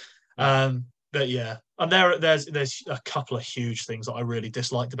 fine. But yeah, and there's a couple of huge things that I really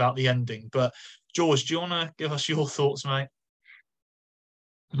disliked about the ending. But George, do you want to give us your thoughts, mate?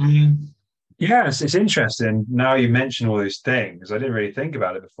 Yeah, it's interesting. Now you mention all those things. I didn't really think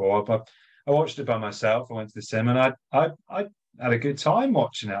about it before, but I watched it by myself. I went to the cinema and I had a good time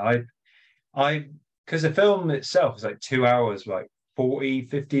watching it. I because the film itself is like 2 hours, like 40,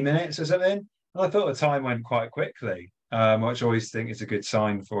 50 minutes or something. And I thought the time went quite quickly, which I always think is a good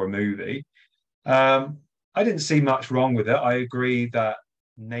sign for a movie. I didn't see much wrong with it. I agree that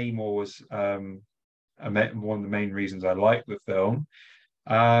Namor was one of the main reasons I like the film.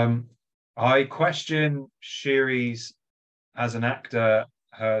 I question Shiri's, as an actor,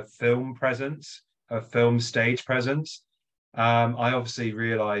 her film presence, her film stage presence. I obviously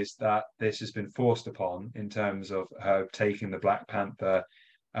realised that this has been forced upon in terms of her taking the Black Panther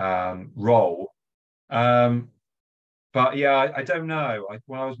role. But yeah, I don't know.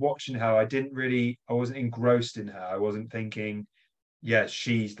 When I was watching her, I wasn't engrossed in her. I wasn't thinking, yes,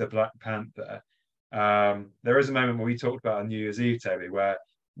 she's the Black Panther. There is a moment where we talked about on New Year's Eve, Toby, where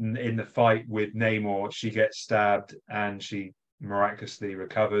in the fight with Namor, she gets stabbed and she miraculously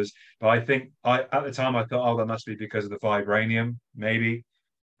recovers. But I think at the time I thought, oh, that must be because of the vibranium, maybe.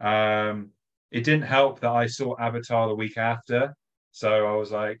 It didn't help that I saw Avatar the week after. So I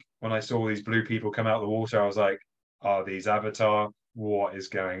was like, when I saw these blue people come out of the water, I was like, are these Avatar? What is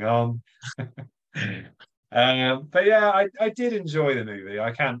going on? But yeah, I did enjoy the movie.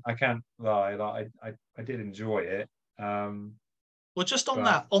 I can't lie. Like I did enjoy it. Well, just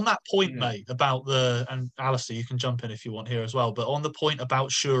But on that point, yeah, mate, about the and Alistair, you can jump in if you want here as well. But on the point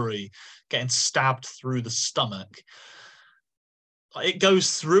about Shuri getting stabbed through the stomach, it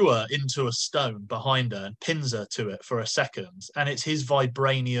goes through her into a stone behind her and pins her to it for a second, and it's his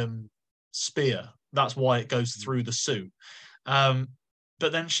vibranium spear. That's why it goes through the suit. Um,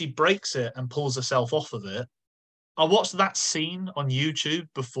 but then she breaks it and pulls herself off of it. I watched that scene on YouTube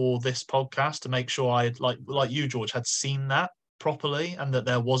before this podcast to make sure I had like you, George, had seen that properly and that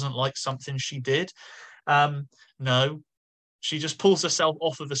there wasn't like something she did. No, she just pulls herself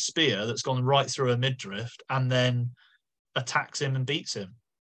off of a spear that's gone right through her midriff and then attacks him and beats him.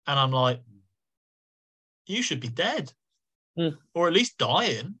 And I'm like, you should be dead or at least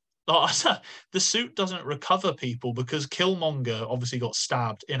dying. Like, the suit doesn't recover people because Killmonger obviously got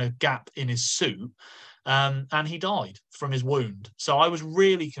stabbed in a gap in his suit. And he died from his wound. So I was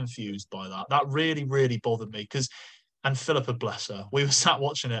really confused by that. That really, really bothered me because, and Philippa, bless her, we were sat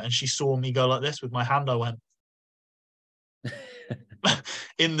watching it and she saw me go like this with my hand. I went,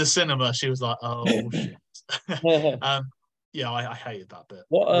 in the cinema, she was like, oh, shit. Yeah, I hated that bit.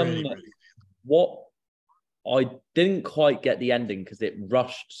 What Really, really. what I didn't quite get the ending because it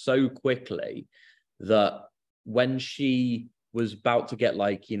rushed so quickly that when she was about to get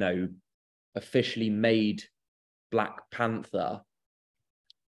like, you know, officially made Black Panther,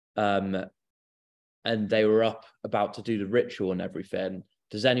 and they were up about to do the ritual and everything,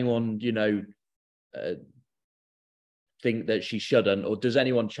 does anyone, you know, think that she shouldn't, or does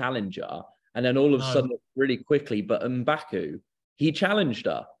anyone challenge her? And then all of a sudden, really quickly, but M'Baku, he challenged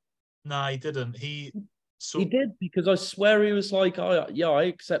her. No, he didn't. He did, because I swear he was like, "Oh, yeah, I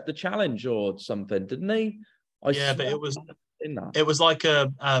accept the challenge" or something, didn't he? Yeah, but it was like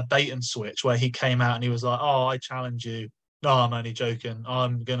a bait and switch where he came out and he was like, "Oh, I challenge you." No, I'm only joking.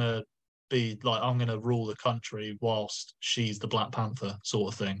 I'm gonna rule the country whilst she's the Black Panther,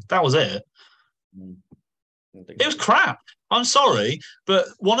 sort of thing. That was it. It was crap. I'm sorry, but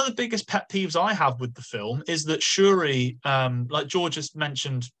one of the biggest pet peeves I have with the film is that Shuri, like George has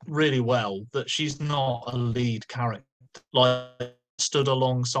mentioned really well, that she's not a lead character. Like, stood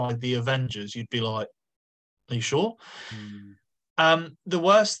alongside the Avengers, you'd be like, "Are you sure?" The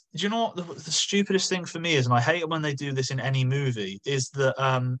worst, do you know what the stupidest thing for me is, and I hate it when they do this in any movie, is that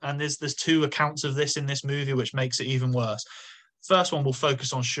and there's two accounts of this in this movie, which makes it even worse. First one will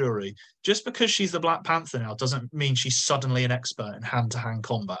focus on Shuri. Just because she's the Black Panther now doesn't mean she's suddenly an expert in hand-to-hand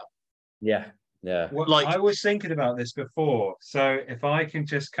combat. Yeah. well, Like, I was thinking about this before. So if I can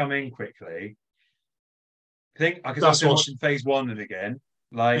just come in quickly, I think because I've been watching Phase One and again,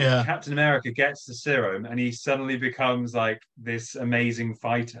 like yeah, Captain America gets the serum and he suddenly becomes like this amazing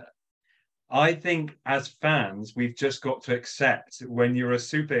fighter. I think as fans, we've just got to accept when you're a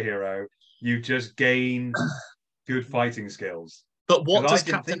superhero, you just gain good fighting skills. but what Because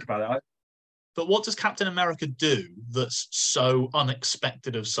does I didn't think about it. But what does Captain America do that's so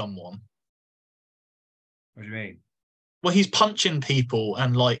unexpected of someone? What do you mean? Well, he's punching people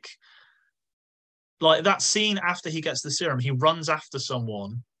and like that scene after he gets the serum, he runs after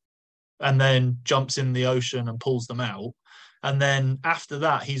someone and then jumps in the ocean and pulls them out. And then after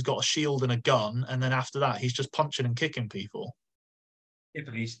that, he's got a shield and a gun. And then after that, he's just punching and kicking people. Yeah,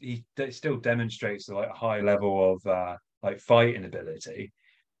 but he still demonstrates like a high level of like fighting ability.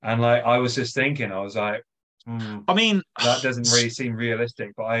 And like I was just thinking, I was like, I mean, that doesn't really seem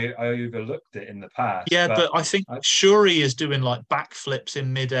realistic, but I overlooked it in the past. yeah, But but I think Shuri is doing like backflips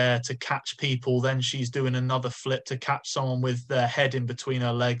in midair to catch people. Then she's doing another flip to catch someone with their head in between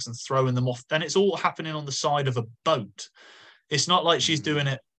her legs and throwing them off. Then it's all happening on the side of a boat. It's not like she's doing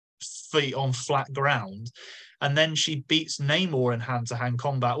it feet on flat ground. And then she beats Namor in hand-to-hand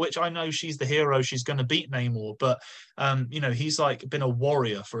combat, which I know she's the hero. She's going to beat Namor. But, you know, he's like been a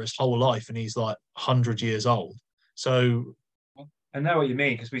warrior for his whole life and he's like 100 years old. So I know what you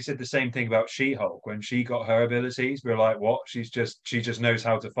mean, because we said the same thing about She-Hulk when she got her abilities. We were like, what? She just knows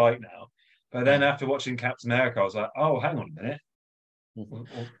how to fight now. But then after watching Captain America, I was like, oh, hang on a minute.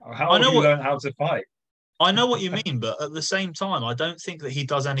 How have you learned how to fight? I know what you mean, but at the same time, I don't think that he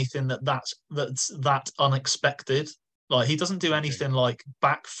does anything that's that unexpected. Like, he doesn't do anything like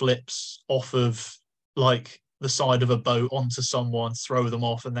backflips off of like the side of a boat onto someone, throw them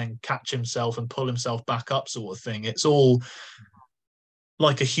off, and then catch himself and pull himself back up, sort of thing. It's all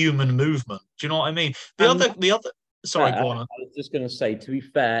like a human movement. Do you know what I mean? The other. Sorry, go on. I was just going to say, to be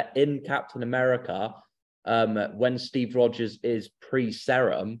fair, in Captain America, when Steve Rogers is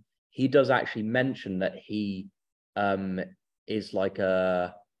pre-serum, he does actually mention that he is like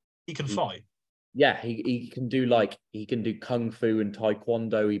he can fight. Yeah, he can do kung fu and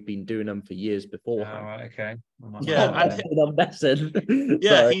taekwondo. He'd been doing them for years before. Oh, right, okay. Yeah, and I'm messing.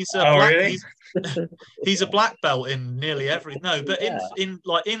 yeah, Sorry. he's a Oh, black. really? He's a black belt in nearly every. No, but Yeah. in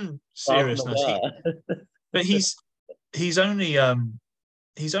Far from seriousness, aware. but he's only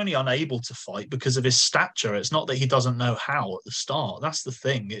unable to fight because of his stature. It's not that he doesn't know how at the start. That's the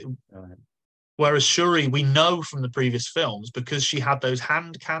thing. Right. Whereas Shuri, we know from the previous films, because she had those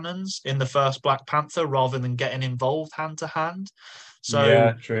hand cannons in the first Black Panther rather than getting involved hand to hand. So,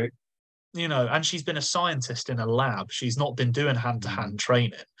 Yeah, true. and she's been a scientist in a lab. She's not been doing hand to hand Mm.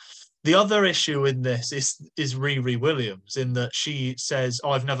 training. The other issue in this is Riri Williams, in that she says,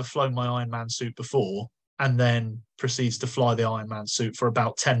 I've never flown my Iron Man suit before, and then proceeds to fly the Iron Man suit for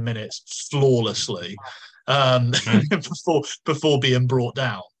about 10 minutes flawlessly before being brought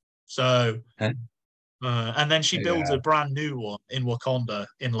down. So, and then she builds Yeah. a brand new one in Wakanda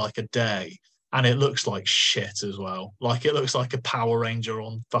in like a day, and it looks like shit as well. Like, it looks like a Power Ranger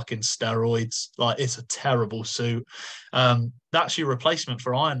on fucking steroids. Like, it's a terrible suit. That's your replacement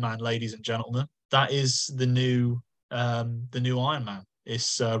for Iron Man, ladies and gentlemen. That is the new Iron Man.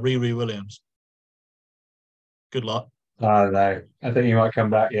 It's Riri Williams. Good luck. I don't know. I think he might come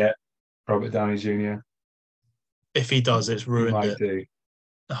back yet. Robert Downey Jr. If he does, it's He ruined might it. do.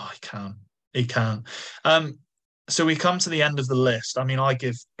 Oh, he can. He can. So we come to the end of the list. I mean, I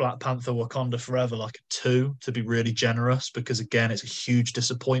give Black Panther Wakanda Forever like a 2, to be really generous, because again, it's a huge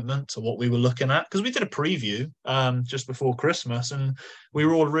disappointment to what we were looking at, because we did a preview just before Christmas and we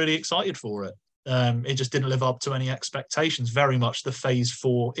were all really excited for it. It just didn't live up to any expectations. Very much the phase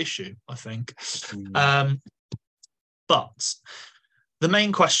 4 issue, I think. But the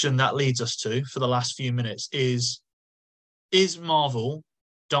main question that leads us to for the last few minutes is Marvel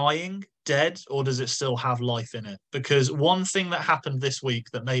dying, dead, or does it still have life in it? Because one thing that happened this week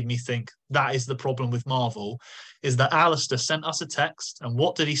that made me think that is the problem with Marvel is that Alistair sent us a text, and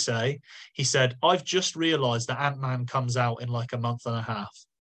what did he say? He said, I've just realised that Ant-Man comes out in like a month and a half.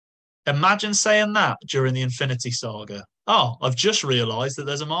 Imagine saying that during the Infinity Saga. Oh, I've just realised that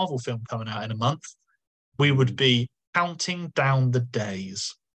there's a Marvel film coming out in a month. We would be counting down the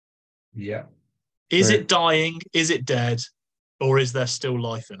days. Yeah. Is True. it dying? Is it dead? Or is there still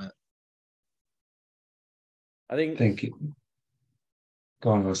life in it? I think.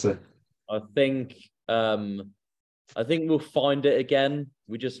 Go on, Alistair. I think we'll find it again.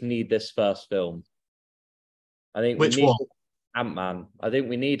 We just need this first film. I think Which we need one? Ant-Man. I think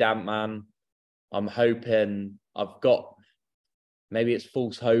we need Ant-Man. I'm hoping. I've got, maybe it's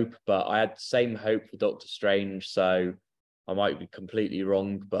false hope, but I had the same hope for Doctor Strange, so I might be completely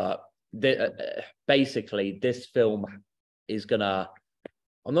wrong. But basically, this film is gonna,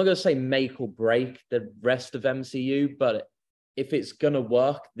 I'm not gonna say make or break the rest of MCU, but if it's gonna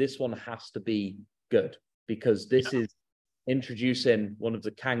work, this one has to be good, because this is introducing one of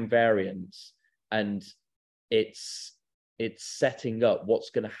the Kang variants, and it's setting up what's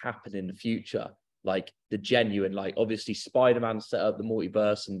going to happen in the future. Like the genuine, like obviously Spider-Man set up the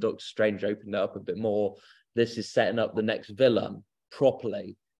multiverse and Doctor Strange opened it up a bit more. This is setting up the next villain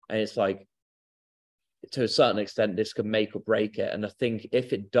properly. And it's like, to a certain extent, this can make or break it. And I think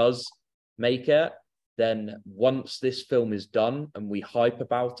if it does make it, then once this film is done and we hype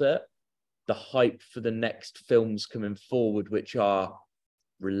about it, the hype for the next films coming forward, which are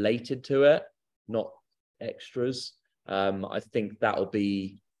related to it, not extras, I think that'll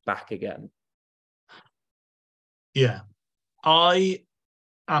be back again. Yeah. I'm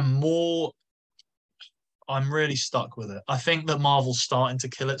really stuck with it. I think that Marvel's starting to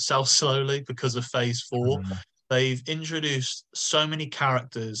kill itself slowly because of phase 4. They've introduced so many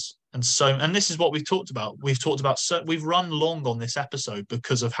characters and this is what we've talked about. We've run long on this episode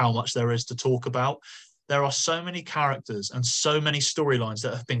because of how much there is to talk about. There are so many characters and so many storylines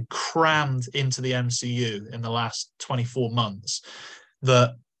that have been crammed into the MCU in the last 24 months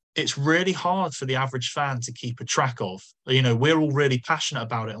that it's really hard for the average fan to keep a track of. You know, we're all really passionate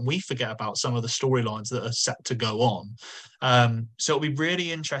about it and we forget about some of the storylines that are set to go on. So it'll be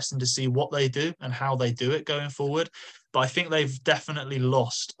really interesting to see what they do and how they do it going forward. But I think they've definitely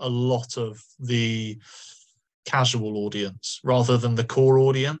lost a lot of the casual audience rather than the core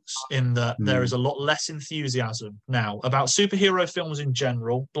audience, in that there is a lot less enthusiasm now about superhero films in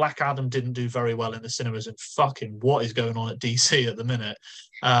general. Black Adam didn't do very well in the cinemas, and fucking what is going on at DC at the minute.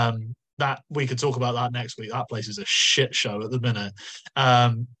 That we could talk about that next week. That place is a shit show at the minute.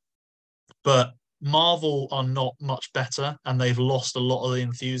 But Marvel are not much better, and they've lost a lot of the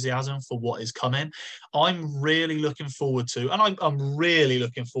enthusiasm for what is coming. I'm really looking forward to, and I'm really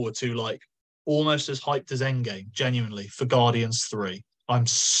looking forward to, like, almost as hyped as Endgame, genuinely, for Guardians 3. I'm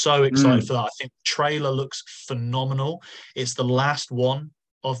so excited for that. I think the trailer looks phenomenal. It's the last one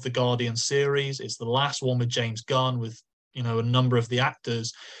of the Guardian series. It's the last one with James Gunn, with, you know, a number of the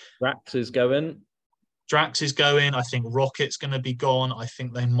actors. Drax is going. Drax is going. I think Rocket's going to be gone. I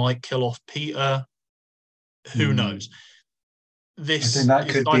think they might kill off Peter. Who knows? I think that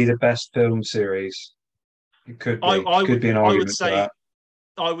could be the best film series. It could be. Could be an argument for that.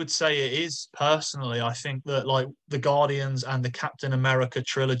 I would say it is, personally. I think that, like, the Guardians and the Captain America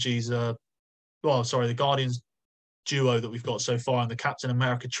trilogies are, well, sorry, the Guardians duo that we've got so far and the Captain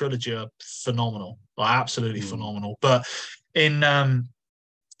America trilogy are phenomenal, like absolutely phenomenal. But in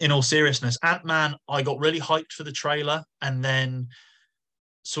all seriousness, Ant-Man, I got really hyped for the trailer, and then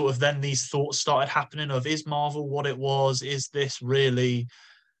these thoughts started happening of, is Marvel what it was? Is this really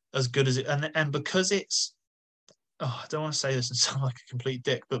as good as it? And because it's, I don't want to say this and sound like a complete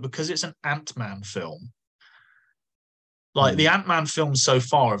dick, but because it's an Ant-Man film, like the Ant-Man films so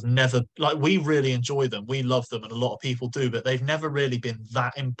far have never, like, we really enjoy them, we love them, and a lot of people do, but they've never really been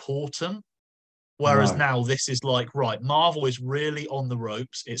that important. Whereas now this is like, right, Marvel is really on the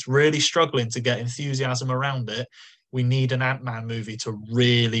ropes. It's really struggling to get enthusiasm around it. We need an Ant-Man movie to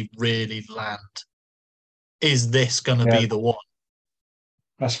really, really land. Is this going to be the one?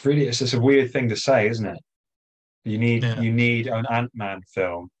 That's really, it's just a weird thing to say, isn't it? You need an Ant-Man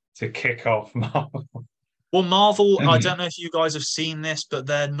film to kick off Marvel. Well, Marvel, I don't know if you guys have seen this, but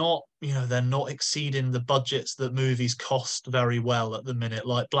they're not exceeding the budgets that movies cost very well at the minute.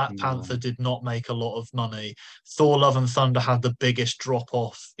 Like Black Panther did not make a lot of money. Thor: Love and Thunder had the biggest drop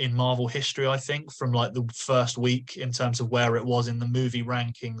off in Marvel history, I think, from like the first week in terms of where it was in the movie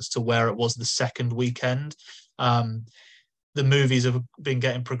rankings to where it was the second weekend. The movies have been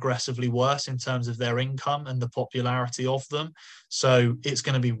getting progressively worse in terms of their income and the popularity of them. So it's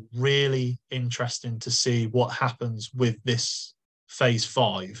going to be really interesting to see what happens with this phase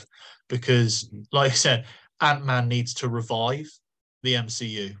 5, because, like I said, Ant-Man needs to revive the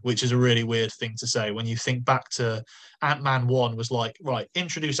MCU, which is a really weird thing to say when you think back to Ant-Man 1 was like, right,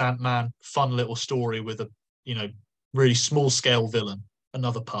 introduce Ant-Man, fun little story with a, you know, really small scale villain,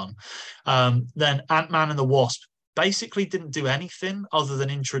 another pun. Then Ant-Man and the Wasp basically didn't do anything other than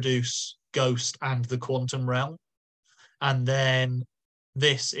introduce Ghost and the quantum realm. And then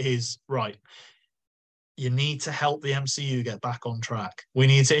this is, right, you need to help the MCU get back on track. We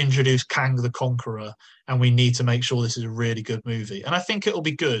need to introduce Kang the Conqueror, and we need to make sure this is a really good movie. And I think it'll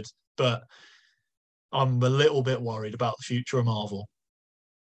be good, but I'm a little bit worried about the future of Marvel.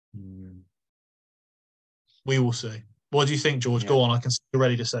 We will see. What do you think, George? Go on. I can see you're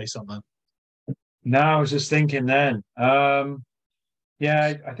ready to say something. No, I was just thinking then. I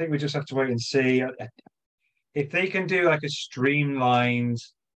think we just have to wait and see if they can do like a streamlined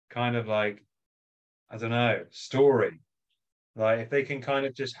kind of like, I don't know, story. Like if they can kind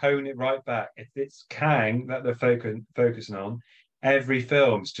of just hone it right back. If it's Kang that they're focusing on, every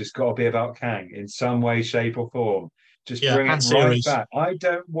film's just got to be about Kang in some way, shape, or form. Just bring it right back. I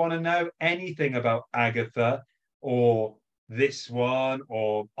don't want to know anything about Agatha or this one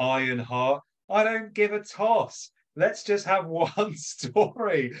or Ironheart. I don't give a toss. Let's just have one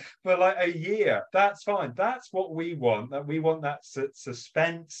story for like a year. That's fine. That's what we want. That we want that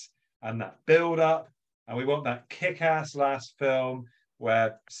suspense and that build up, and we want that kick-ass last film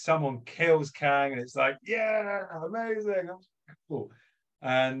where someone kills Kang and it's like, yeah, amazing, cool,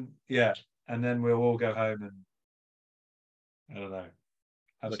 and then we'll all go home and I don't know.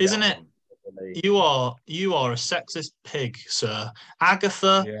 Isn't it? You are a sexist pig, sir.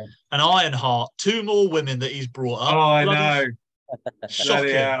 Agatha and Ironheart, 2 more women that he's brought up. Oh, I know.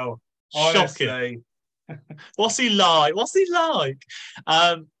 Shocking. Hell. Shocking. What's he like?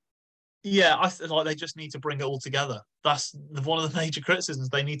 I like they just need to bring it all together. That's one of the major criticisms.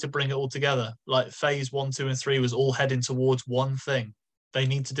 They need to bring it all together. Like phase 1, 2, and 3 was all heading towards one thing. They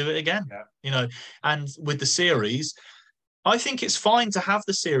need to do it again. You know, and with the series, I think it's fine to have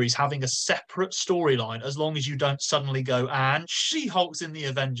the series having a separate storyline as long as you don't suddenly go, and She-Hulk's in the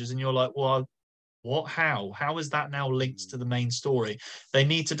Avengers, and you're like, well, what? How is that now linked to the main story? They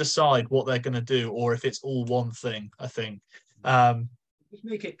need to decide what they're going to do, or if it's all one thing, I think. Just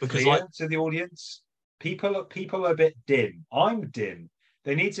make it clear to the audience. People are a bit dim. I'm dim.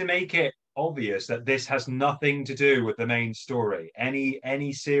 They need to make it obvious that this has nothing to do with the main story.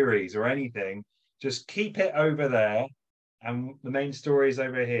 Any series or anything, just keep it over there. And the main story is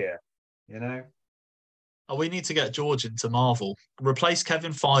over here, you know? Oh, we need to get George into Marvel. Replace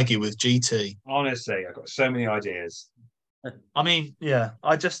Kevin Feige with GT. Honestly, I've got so many ideas. I mean,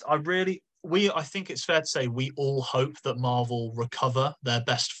 I think it's fair to say we all hope that Marvel recover their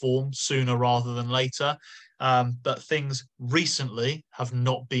best form sooner rather than later. but things recently have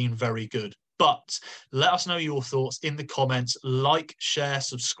not been very good. But let us know your thoughts in the comments. Like, share,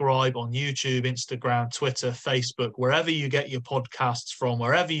 subscribe on YouTube, Instagram, Twitter, Facebook, wherever you get your podcasts from,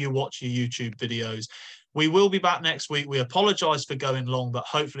 wherever you watch your YouTube videos. We will be back next week. We apologise for going long, but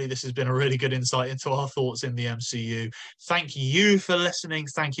hopefully this has been a really good insight into our thoughts in the MCU. Thank you for listening.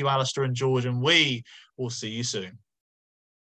 Thank you, Alistair and George, and we will see you soon.